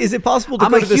reason? Is it possible to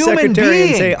go to the secretary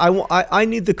and say, I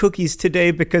need the cookies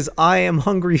today because I am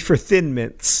hungry for Thin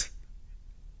Mints?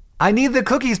 I need the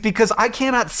cookies because I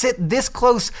cannot sit this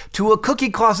close to a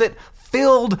cookie closet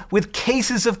filled with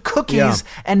cases of cookies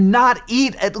and not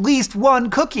eat at least one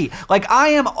cookie. Like, I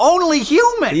am only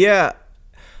human. Yeah.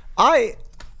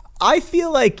 I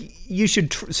feel like you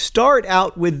should start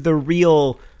out with the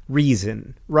real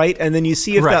reason, right? And then you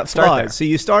see if that flies. So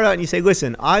you start out and you say,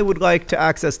 listen, I would like to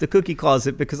access the cookie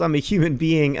closet because I'm a human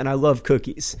being and I love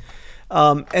cookies.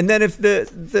 And then if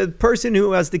the person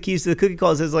who has the keys to the cookie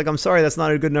closet is like, I'm sorry, that's not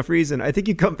a good enough reason, I think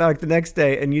you come back the next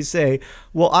day and you say,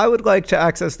 well, I would like to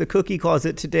access the cookie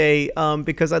closet today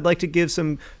because I'd like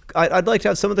to I'd like to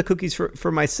have some of the cookies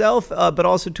for myself, but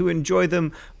also to enjoy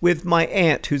them with my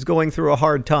aunt who's going through a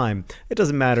hard time. It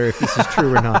doesn't matter if this is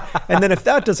true or not. And then if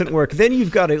that doesn't work, then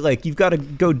you've got to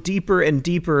go deeper and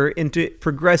deeper into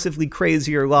progressively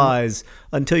crazier lies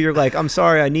until you're like, I'm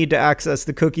sorry, I need to access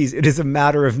the cookies. It is a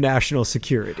matter of national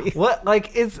security. What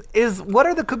what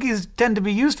are the cookies tend to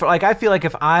be used for? Like, I feel like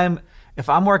if I'm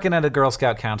working at a Girl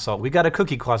Scout council, we got a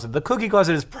cookie closet. The cookie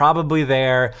closet is probably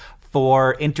there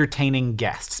for entertaining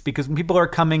guests, because when people are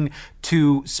coming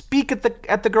to speak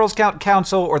at the Girl Scout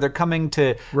Council, or they're coming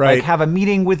to like have a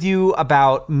meeting with you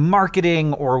about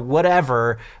marketing or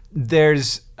whatever,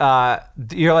 there's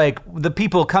you're like, the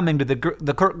people coming to the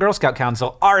Girl Scout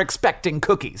Council are expecting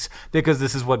cookies because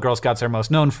this is what Girl Scouts are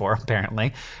most known for,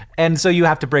 apparently. And so you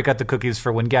have to break out the cookies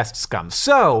for when guests come.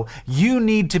 So you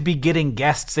need to be getting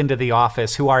guests into the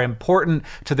office who are important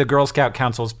to the Girl Scout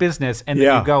Council's business. And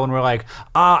then you go and we're like,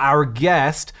 our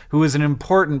guest, who is an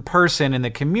important person in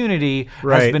the community,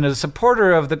 has been a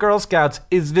supporter of the Girl Scouts,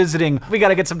 is visiting. We got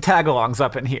to get some tag-alongs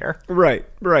up in here. Right.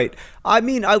 I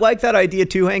mean, I like that idea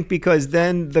too, Hank, because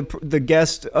then the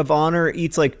guest of honor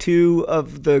eats like 2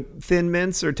 of the Thin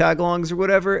Mints or tagalongs or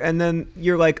whatever, and then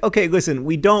you're like, okay, listen,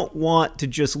 we don't want to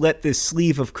just let this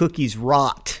sleeve of cookies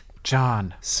rot,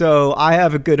 John. So I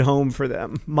have a good home for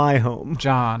them, my home.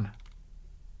 John.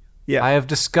 Yeah. I have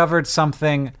discovered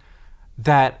something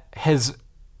that has...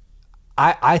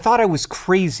 I thought I was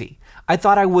crazy. I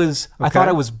thought I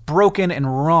was broken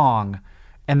and wrong,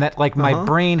 and that like my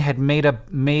brain had made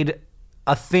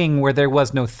a thing where there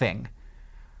was no thing.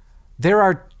 There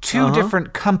are 2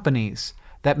 different companies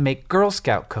that make Girl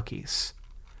Scout cookies.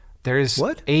 There's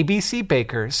ABC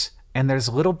Bakers and there's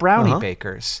Little Brownie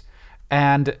Bakers.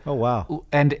 And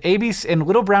and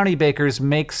Little Brownie Bakers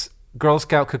makes Girl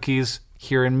Scout cookies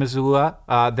here in Missoula.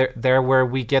 They're where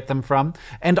we get them from.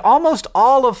 And almost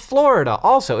all of Florida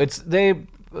also. They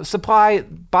supply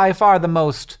by far the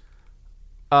most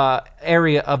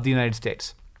area of the United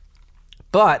States.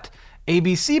 But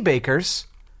ABC Bakers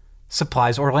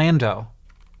supplies Orlando,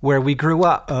 where we grew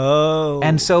up. Oh.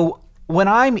 And so when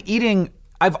I'm eating,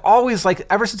 I've always, like,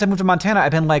 ever since I moved to Montana,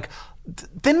 I've been like,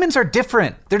 Thin Mints are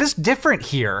different. They're just different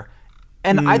here.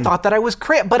 And I thought that I was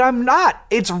crazy, but I'm not.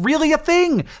 It's really a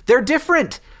thing. They're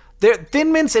different.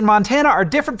 Thin Mints in Montana are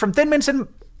different from Thin Mints in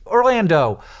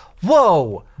Orlando.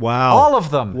 Whoa. Wow. All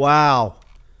of them. Wow.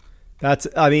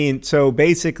 So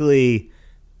basically...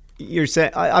 You're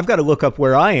saying I've got to look up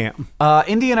where I am.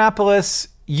 Indianapolis.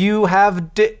 You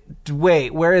have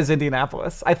wait. Where is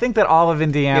Indianapolis? I think that all of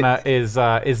Indiana is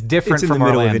different from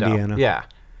Orlando. Middle of Indiana. Yeah.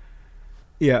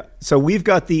 Yeah. So we've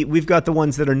got the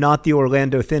ones that are not the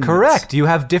Orlando Thin Mints. Correct. You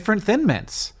have different Thin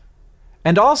Mints,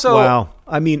 and also wow.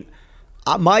 I mean,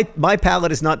 my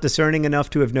palate is not discerning enough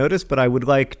to have noticed, but I would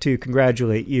like to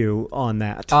congratulate you on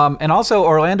that. And also,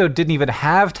 Orlando didn't even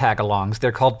have tagalongs.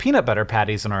 They're called peanut butter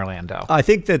patties in Orlando. I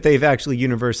think that they've actually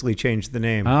universally changed the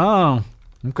name. Oh,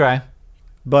 okay.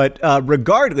 But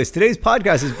regardless, today's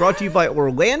podcast is brought to you by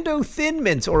Orlando Thin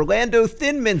Mints. Orlando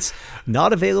Thin Mints,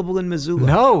 not available in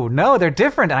Missoula. No, they're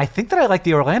different. And I think that I like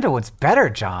the Orlando ones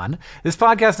better, John. This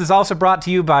podcast is also brought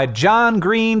to you by John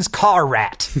Green's Car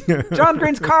Rat. John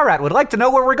Green's Car Rat would like to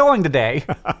know where we're going today.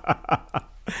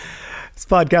 This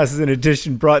podcast is in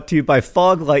addition brought to you by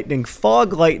Fog Lightning.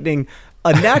 Fog Lightning,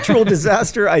 a natural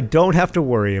disaster I don't have to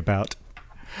worry about.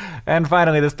 And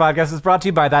finally, this podcast is brought to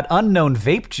you by that unknown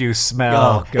vape juice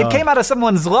smell. Oh, God. It came out of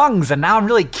someone's lungs, and now I'm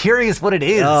really curious what it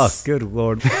is. Oh, good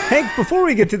Lord. Hank, before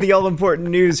we get to the all-important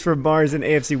news from Mars and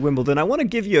AFC Wimbledon, I want to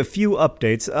give you a few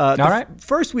updates. All right.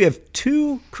 First, we have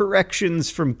 2 corrections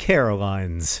from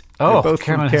Caroline's. Oh, They're both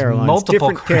Caroline from has Caroline's. multiple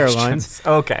Different Carolines.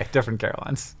 Okay, different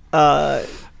Carolines.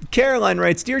 Caroline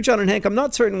writes, Dear John and Hank, I'm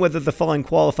not certain whether the following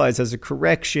qualifies as a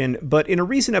correction, but in a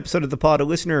recent episode of the pod, a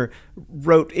listener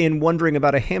wrote in wondering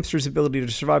about a hamster's ability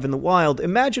to survive in the wild.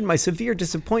 Imagine my severe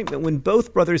disappointment when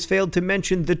both brothers failed to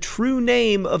mention the true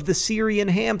name of the Syrian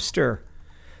hamster.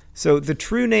 So the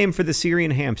true name for the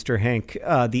Syrian hamster, Hank,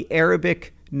 the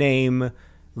Arabic name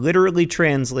literally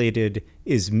translated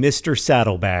is Mr.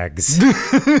 Saddlebags.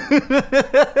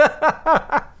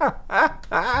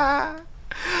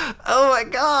 Oh my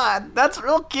God, that's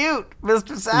real cute,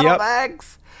 Mr.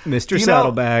 Saddlebags. Yep. Mr.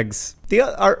 Saddlebags.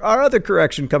 Our other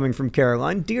correction coming from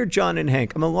Caroline. Dear John and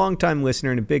Hank, I'm a longtime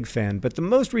listener and a big fan, but the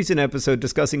most recent episode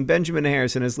discussing Benjamin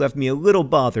Harrison has left me a little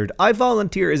bothered. I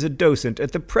volunteer as a docent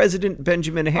at the President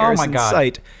Benjamin Harrison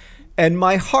site. And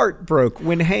my heart broke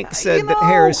when Hank said that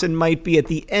Harrison might be at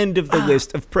the end of the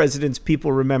list of presidents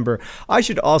people remember. I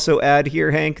should also add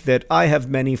here, Hank, that I have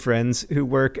many friends who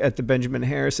work at the Benjamin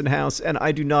Harrison house, and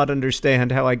I do not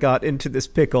understand how I got into this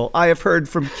pickle. I have heard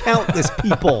from countless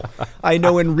people I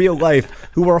know in real life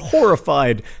who are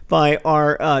horrified by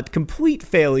our complete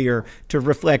failure to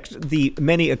reflect the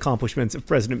many accomplishments of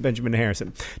President Benjamin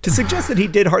Harrison. To suggest that he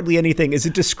did hardly anything is a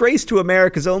disgrace to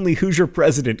America's only Hoosier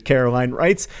president, Caroline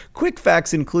writes. Quick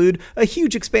facts include a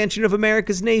huge expansion of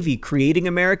America's Navy, creating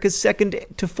America's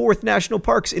 2nd to 4th national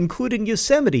parks, including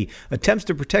Yosemite, attempts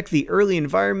to protect the early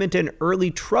environment and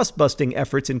early trust-busting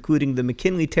efforts, including the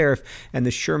McKinley Tariff and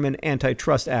the Sherman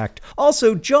Antitrust Act.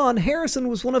 Also, John Harrison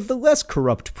was one of the less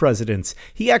corrupt presidents.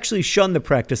 He actually shunned the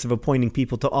practice of appointing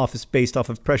people to office based off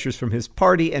of pressures from his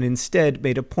party and instead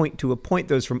made a point to appoint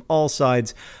those from all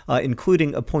sides,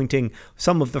 including appointing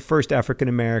some of the first African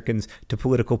Americans to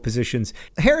political positions.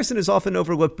 Harrison is often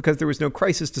overlooked because there was no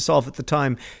crisis to solve at the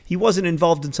time. He wasn't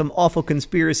involved in some awful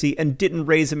conspiracy and didn't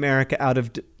raise America out of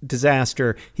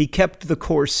disaster. He kept the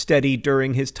course steady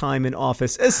during his time in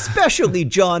office, especially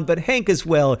John, but Hank as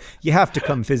well. You have to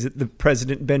come visit the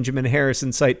President Benjamin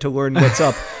Harrison site to learn what's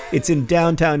up. It's in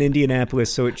downtown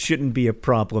Indianapolis, so it shouldn't be a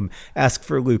problem. Ask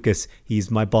for Lucas.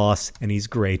 He's my boss, and he's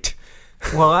great.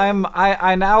 Well,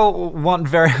 I now want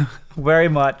very, very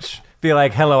much be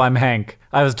like, hello, I'm Hank.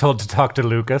 I was told to talk to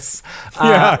Lucas.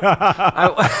 I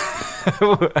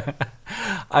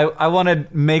want to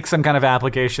make some kind of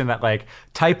application that, like,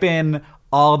 type in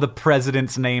all the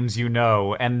presidents' names you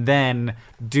know, and then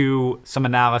do some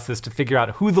analysis to figure out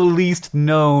who the least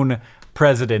known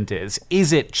president is.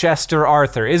 Is it Chester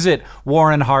Arthur? Is it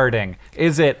Warren Harding?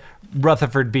 Is it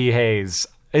Rutherford B. Hayes?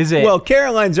 Is it? Well,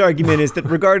 Caroline's argument is that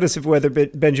regardless of whether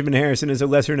Benjamin Harrison is a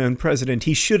lesser-known president,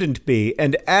 he shouldn't be.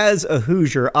 And as a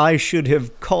Hoosier, I should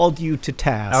have called you to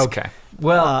task. Okay.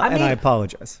 Well, and I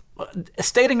apologize.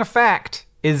 Stating a fact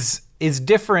is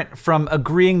different from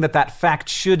agreeing that fact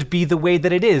should be the way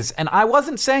that it is. And I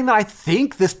wasn't saying that I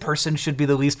think this person should be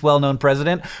the least well-known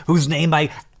president, whose name I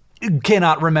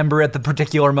cannot remember at the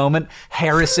particular moment.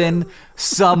 Harrison,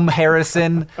 some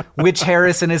Harrison. Which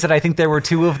Harrison is it? I think there were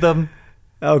 2 of them.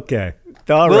 Okay.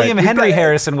 All William right. Henry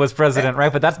Harrison was president,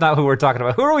 right? But that's not who we're talking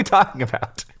about. Who are we talking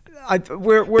about?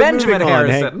 We're Benjamin moving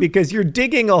Harrison. on, Hank, because you're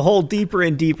digging a hole deeper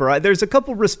and deeper. There's a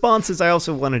couple responses I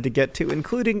also wanted to get to,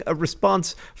 including a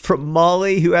response from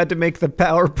Molly, who had to make the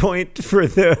PowerPoint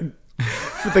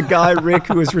for the guy, Rick,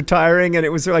 who was retiring, and it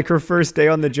was like her first day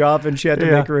on the job, and she had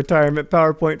to make a retirement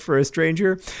PowerPoint for a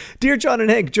stranger. Dear John and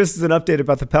Hank, just as an update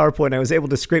about the PowerPoint, I was able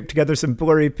to scrape together some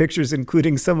blurry pictures,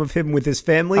 including some of him with his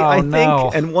family, I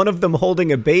think, and one of them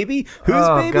holding a baby. Whose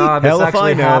baby? God, Hell this if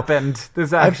I actually know. happened.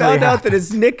 I found out that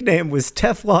his nickname was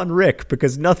Teflon Rick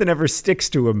because nothing ever sticks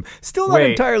to him. Still not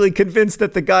entirely convinced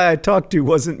that the guy I talked to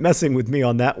wasn't messing with me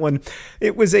on that one.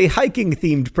 It was a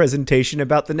hiking-themed presentation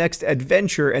about the next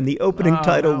adventure, and the opening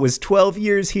title was 12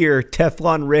 Years Here,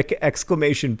 Teflon Rick, !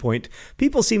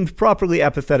 People seemed properly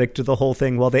apathetic to the whole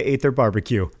thing while they ate their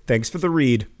barbecue. Thanks for the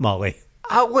read, Molly.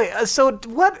 Wait, so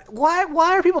what? Why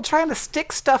are people trying to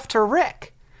stick stuff to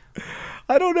Rick?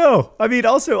 I don't know. I mean,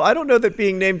 also, I don't know that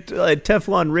being named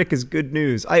Teflon Rick is good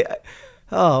news. I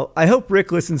hope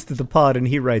Rick listens to the pod and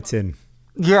he writes in.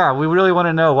 Yeah, we really want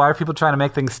to know, why are people trying to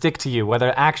make things stick to you,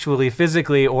 whether actually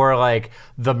physically or like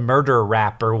the murder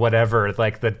rap or whatever,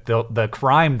 like the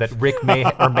crime that Rick may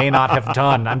or may not have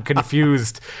done. I'm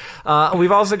confused.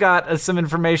 We've also got some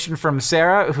information from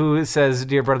Sarah, who says,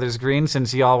 Dear Brothers Green,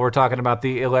 since y'all were talking about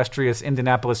the illustrious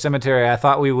Indianapolis Cemetery, I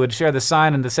thought we would share the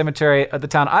sign in the cemetery of the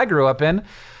town I grew up in.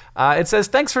 It says,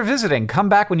 thanks for visiting. Come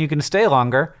back when you can stay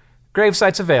longer.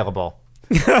 Gravesites available.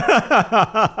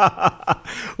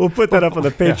 We'll put that up on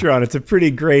the Patreon. It's a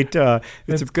pretty great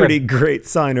pretty great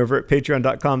sign over at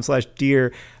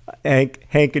patreon.com/dear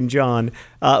Hank and John.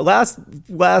 Last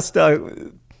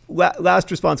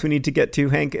response we need to get to,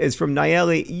 Hank, is from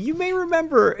Nayeli. You may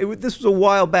remember, this was a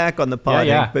while back on the pod,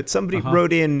 Hank, but somebody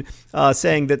wrote in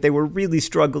saying that they were really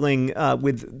struggling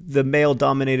with the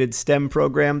male-dominated STEM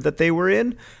program that they were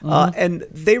in, and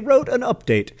they wrote an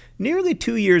update. Nearly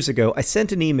 2 years ago, I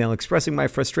sent an email expressing my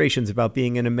frustrations about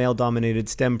being in a male-dominated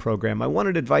STEM program. I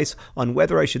wanted advice on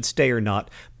whether I should stay or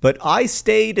not, but I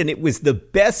stayed, and it was the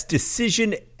best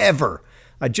decision ever.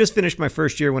 I just finished my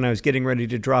first year when I was getting ready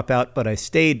to drop out, but I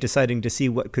stayed, deciding to see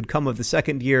what could come of the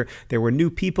second year. There were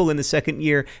new people in the second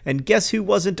year, and guess who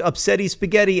wasn't upsetty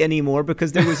spaghetti anymore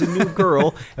because there was a new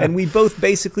girl, and we both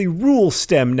basically rule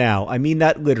STEM now. I mean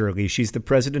that literally. She's the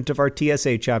president of our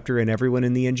TSA chapter, and everyone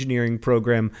in the engineering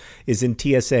program is in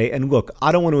TSA. And look,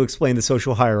 I don't want to explain the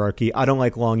social hierarchy. I don't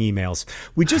like long emails.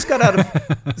 We just got out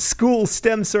of school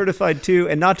STEM certified too,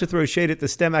 and not to throw shade at the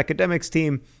STEM academics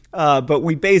team, but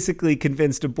we basically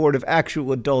convinced a board of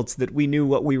actual adults that we knew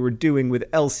what we were doing with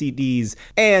LCDs,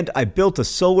 and I built a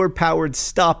solar-powered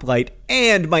stoplight,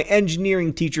 and my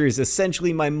engineering teacher is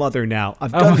essentially my mother now.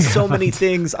 I've done so many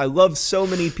things. I love so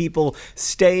many people.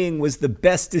 Staying was the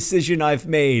best decision I've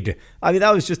made. I mean,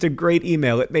 that was just a great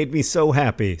email. It made me so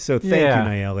happy. So thank you,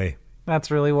 Nayeli.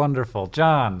 That's really wonderful.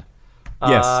 John,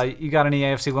 yes. You got any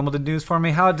AFC Wimbledon news for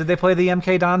me? How did they play the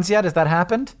MK Dons yet? Has that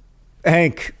happened?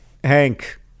 Hank.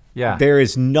 Yeah. There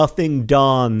is nothing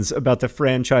Dons about the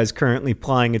franchise currently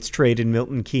plying its trade in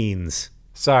Milton Keynes.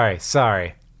 Sorry.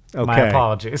 Okay. My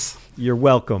apologies. You're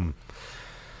welcome.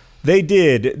 They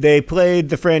did. They played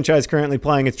the franchise currently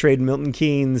plying its trade in Milton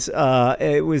Keynes.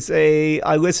 I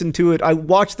listened to it. I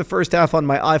watched the first half on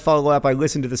my iFollow app. I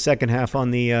listened to the second half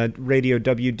on the radio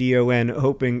WDON,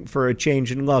 hoping for a change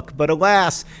in luck. But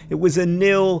alas, it was a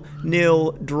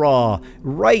 0-0 draw.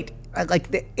 Right at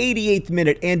like the 88th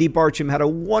minute, Andy Barcham had a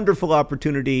wonderful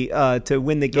opportunity to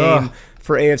win the game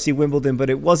for AFC Wimbledon, but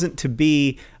it wasn't to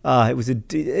be. Look,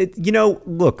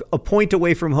 a point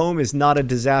away from home is not a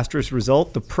disastrous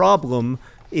result. The problem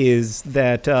is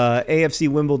that AFC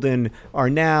Wimbledon are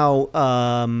now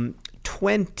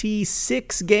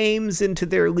 26 games into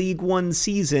their League One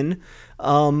season.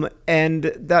 And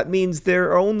that means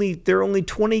there are only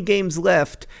 20 games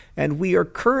left, and we are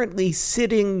currently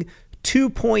sitting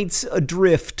 2 points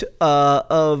adrift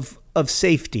of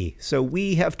safety. So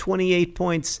we have 28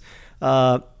 points.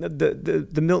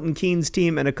 The Milton Keynes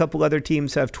team and a couple other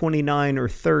teams have 29 or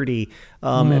 30.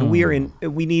 And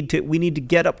we need to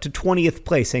get up to 20th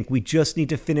place, Hank. We just need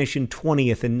to finish in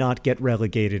 20th and not get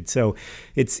relegated. So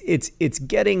it's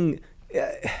getting.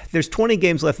 There's 20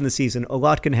 games left in the season. A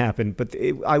lot can happen, but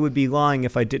I would be lying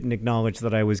if I didn't acknowledge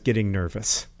that I was getting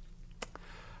nervous.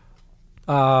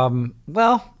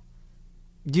 Well,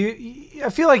 I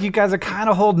feel like you guys are kind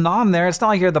of holding on there. It's not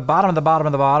like you're at the bottom of the bottom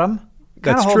of the bottom.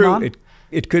 That's true.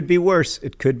 It could be worse.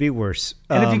 It could be worse.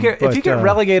 And if you get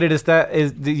relegated,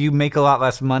 do you make a lot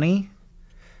less money?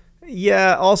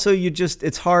 Yeah. Also,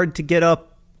 it's hard to get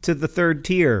up to the third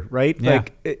tier, right? Yeah.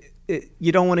 Like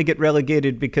you don't want to get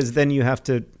relegated because then you have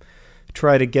to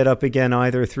try to get up again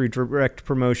either through direct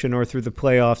promotion or through the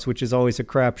playoffs, which is always a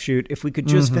crapshoot. If we could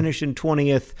just finish in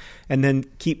 20th and then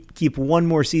keep one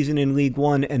more season in League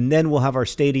One, and then we'll have our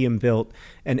stadium built,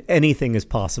 and anything is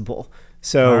possible.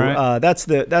 So right. that's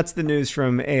the news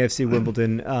from AFC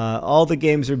Wimbledon. All the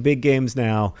games are big games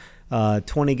now.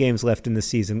 20 games left in the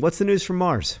season. What's the news from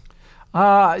Mars?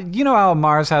 You know how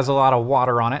Mars has a lot of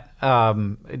water on it.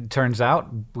 It turns out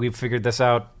we figured this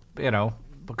out, a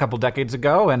couple decades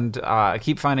ago, and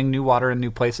keep finding new water in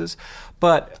new places.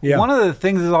 But one of the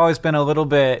things that's always been a little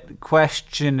bit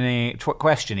questiony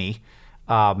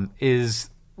is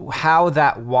how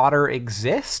that water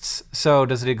exists. So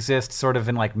does it exist sort of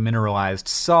in like mineralized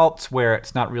salts where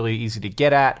it's not really easy to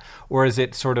get at? Or is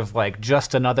it sort of like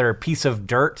just another piece of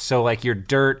dirt? So like your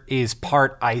dirt is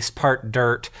part ice, part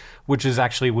dirt, which is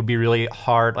actually would be really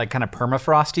hard, like kind of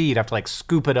permafrosty. You'd have to like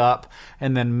scoop it up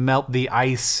and then melt the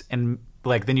ice, and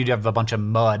like then you'd have a bunch of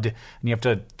mud, and you have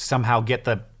to somehow get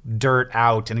the dirt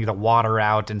out and get the water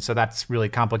out. And so that's really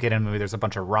complicated. Maybe there's a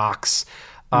bunch of rocks.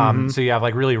 So you have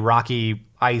like really rocky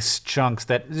ice chunks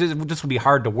that just would be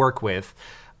hard to work with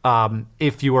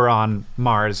if you were on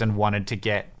Mars and wanted to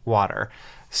get water.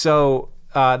 So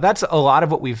that's a lot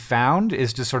of what we've found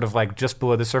is just sort of like just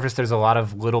below the surface. There's a lot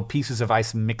of little pieces of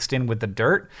ice mixed in with the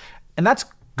dirt, and that's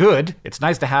good. It's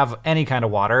nice to have any kind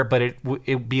of water, but it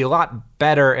would be a lot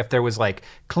better if there was like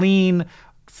clean,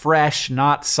 fresh,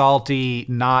 not salty,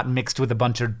 not mixed with a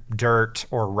bunch of dirt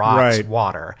or rocks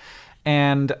water.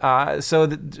 And so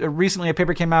recently a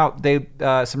paper came out.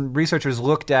 Some researchers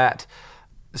looked at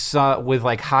with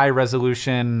like high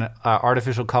resolution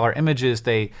artificial color images.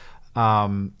 They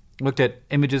looked at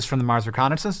images from the Mars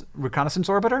Reconnaissance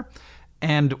Orbiter,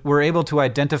 and were able to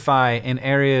identify in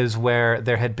areas where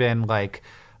there had been like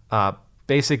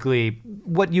basically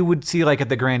what you would see like at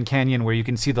the Grand Canyon, where you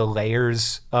can see the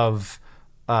layers of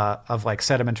like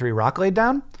sedimentary rock laid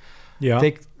down. Yeah.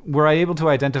 They were able to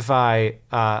identify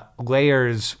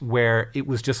layers where it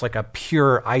was just like a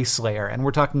pure ice layer. And we're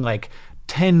talking like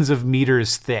tens of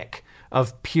meters thick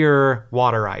of pure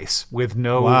water ice with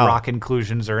no rock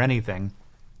inclusions or anything.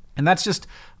 And that's just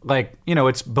like,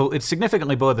 it's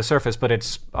significantly below the surface, but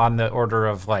it's on the order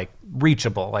of like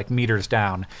reachable, like meters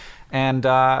down. And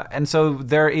so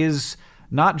there is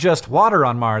not just water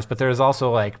on Mars, but there's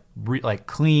also like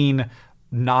clean,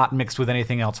 not mixed with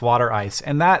anything else, water ice.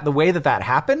 And the way that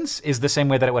happens is the same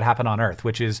way that it would happen on Earth,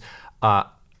 which is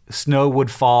snow would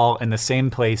fall in the same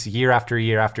place year after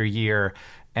year after year,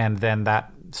 and then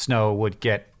that snow would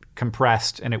get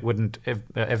compressed, and it wouldn't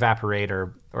evaporate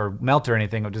or melt or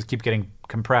anything. It would just keep getting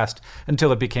compressed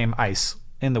until it became ice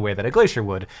in the way that a glacier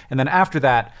would. And then after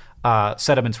that,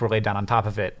 sediments were laid down on top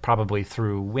of it, probably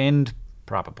through wind,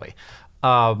 probably.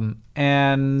 So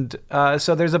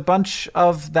there's a bunch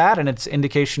of that, and it's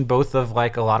indication both of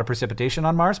like a lot of precipitation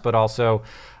on Mars, but also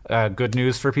good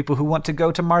news for people who want to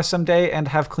go to Mars someday and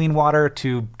have clean water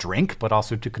to drink, but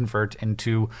also to convert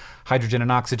into hydrogen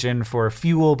and oxygen for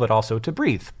fuel, but also to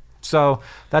breathe. So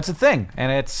that's a thing,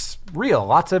 and it's real.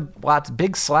 Lots of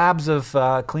big slabs of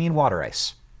clean water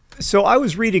ice. So I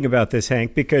was reading about this,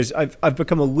 Hank, because I've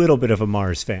become a little bit of a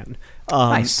Mars fan.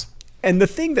 Nice. And the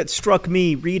thing that struck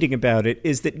me reading about it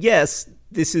is that, yes,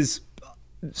 this is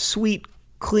sweet,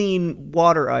 clean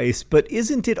water ice, but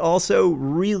isn't it also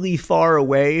really far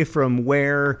away from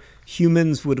where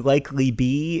humans would likely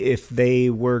be if they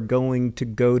were going to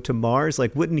go to Mars?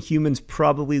 Like, wouldn't humans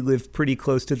probably live pretty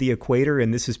close to the equator,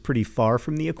 and this is pretty far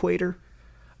from the equator?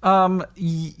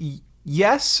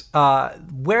 Yes.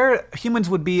 Where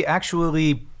humans would be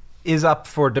actually is up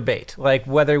for debate. Like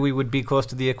whether we would be close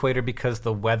to the equator because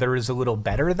the weather is a little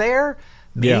better there,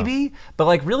 maybe. Yeah. But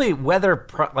like really weather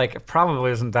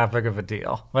probably isn't that big of a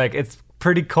deal. Like it's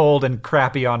pretty cold and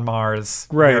crappy on Mars.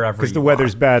 Right, because the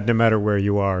weather's bad no matter where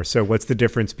you are. So what's the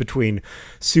difference between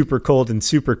super cold and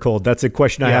super cold? That's a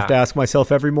question I have to ask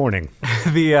myself every morning.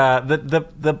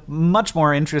 The much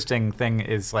more interesting thing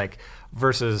is like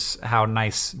versus how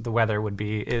nice the weather would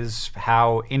be is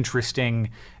how interesting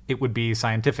it would be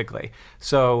scientifically.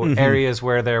 So areas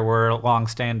where there were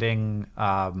long-standing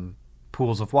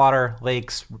pools of water,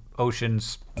 lakes,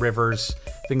 oceans, rivers,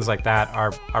 things like that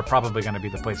are probably going to be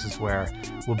the places where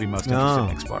we'll be most interested in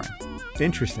exploring.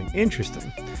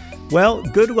 Interesting. Well,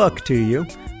 good luck to you.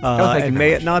 And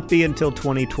may it not be until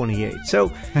 2028. So,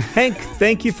 Hank,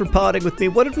 thank you for podding with me.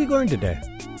 What did we learn today?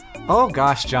 Oh,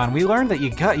 gosh, John, we learned that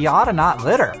you ought to not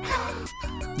litter.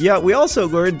 Yeah, we also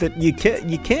learned that you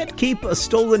can't keep a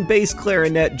stolen bass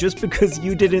clarinet just because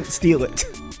you didn't steal it.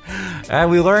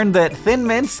 And we learned that Thin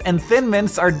Mints and Thin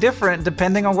Mints are different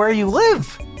depending on where you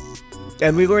live.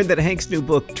 And we learned that Hank's new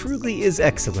book truly is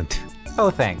excellent. Oh,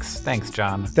 thanks. Thanks,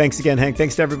 John. Thanks again, Hank.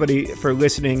 Thanks to everybody for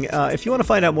listening. If you want to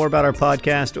find out more about our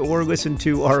podcast or listen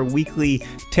to our weekly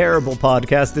terrible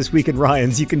podcast, This Week in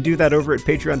Ryans, you can do that over at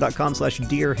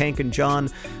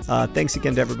patreon.com/DearHankandJohn. Thanks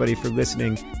again to everybody for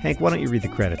listening. Hank, why don't you read the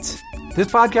credits? This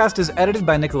podcast is edited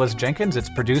by Nicholas Jenkins. It's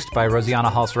produced by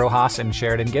Rosianna Halse-Rojas and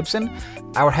Sheridan Gibson.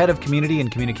 Our head of community and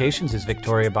communications is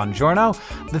Victoria Bongiorno.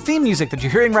 The theme music that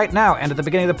you're hearing right now and at the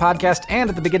beginning of the podcast and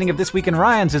at the beginning of This Week in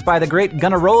Ryans is by the great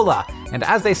Gunnarolla. And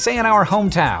as they say in our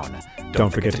hometown,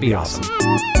 don't forget to be awesome.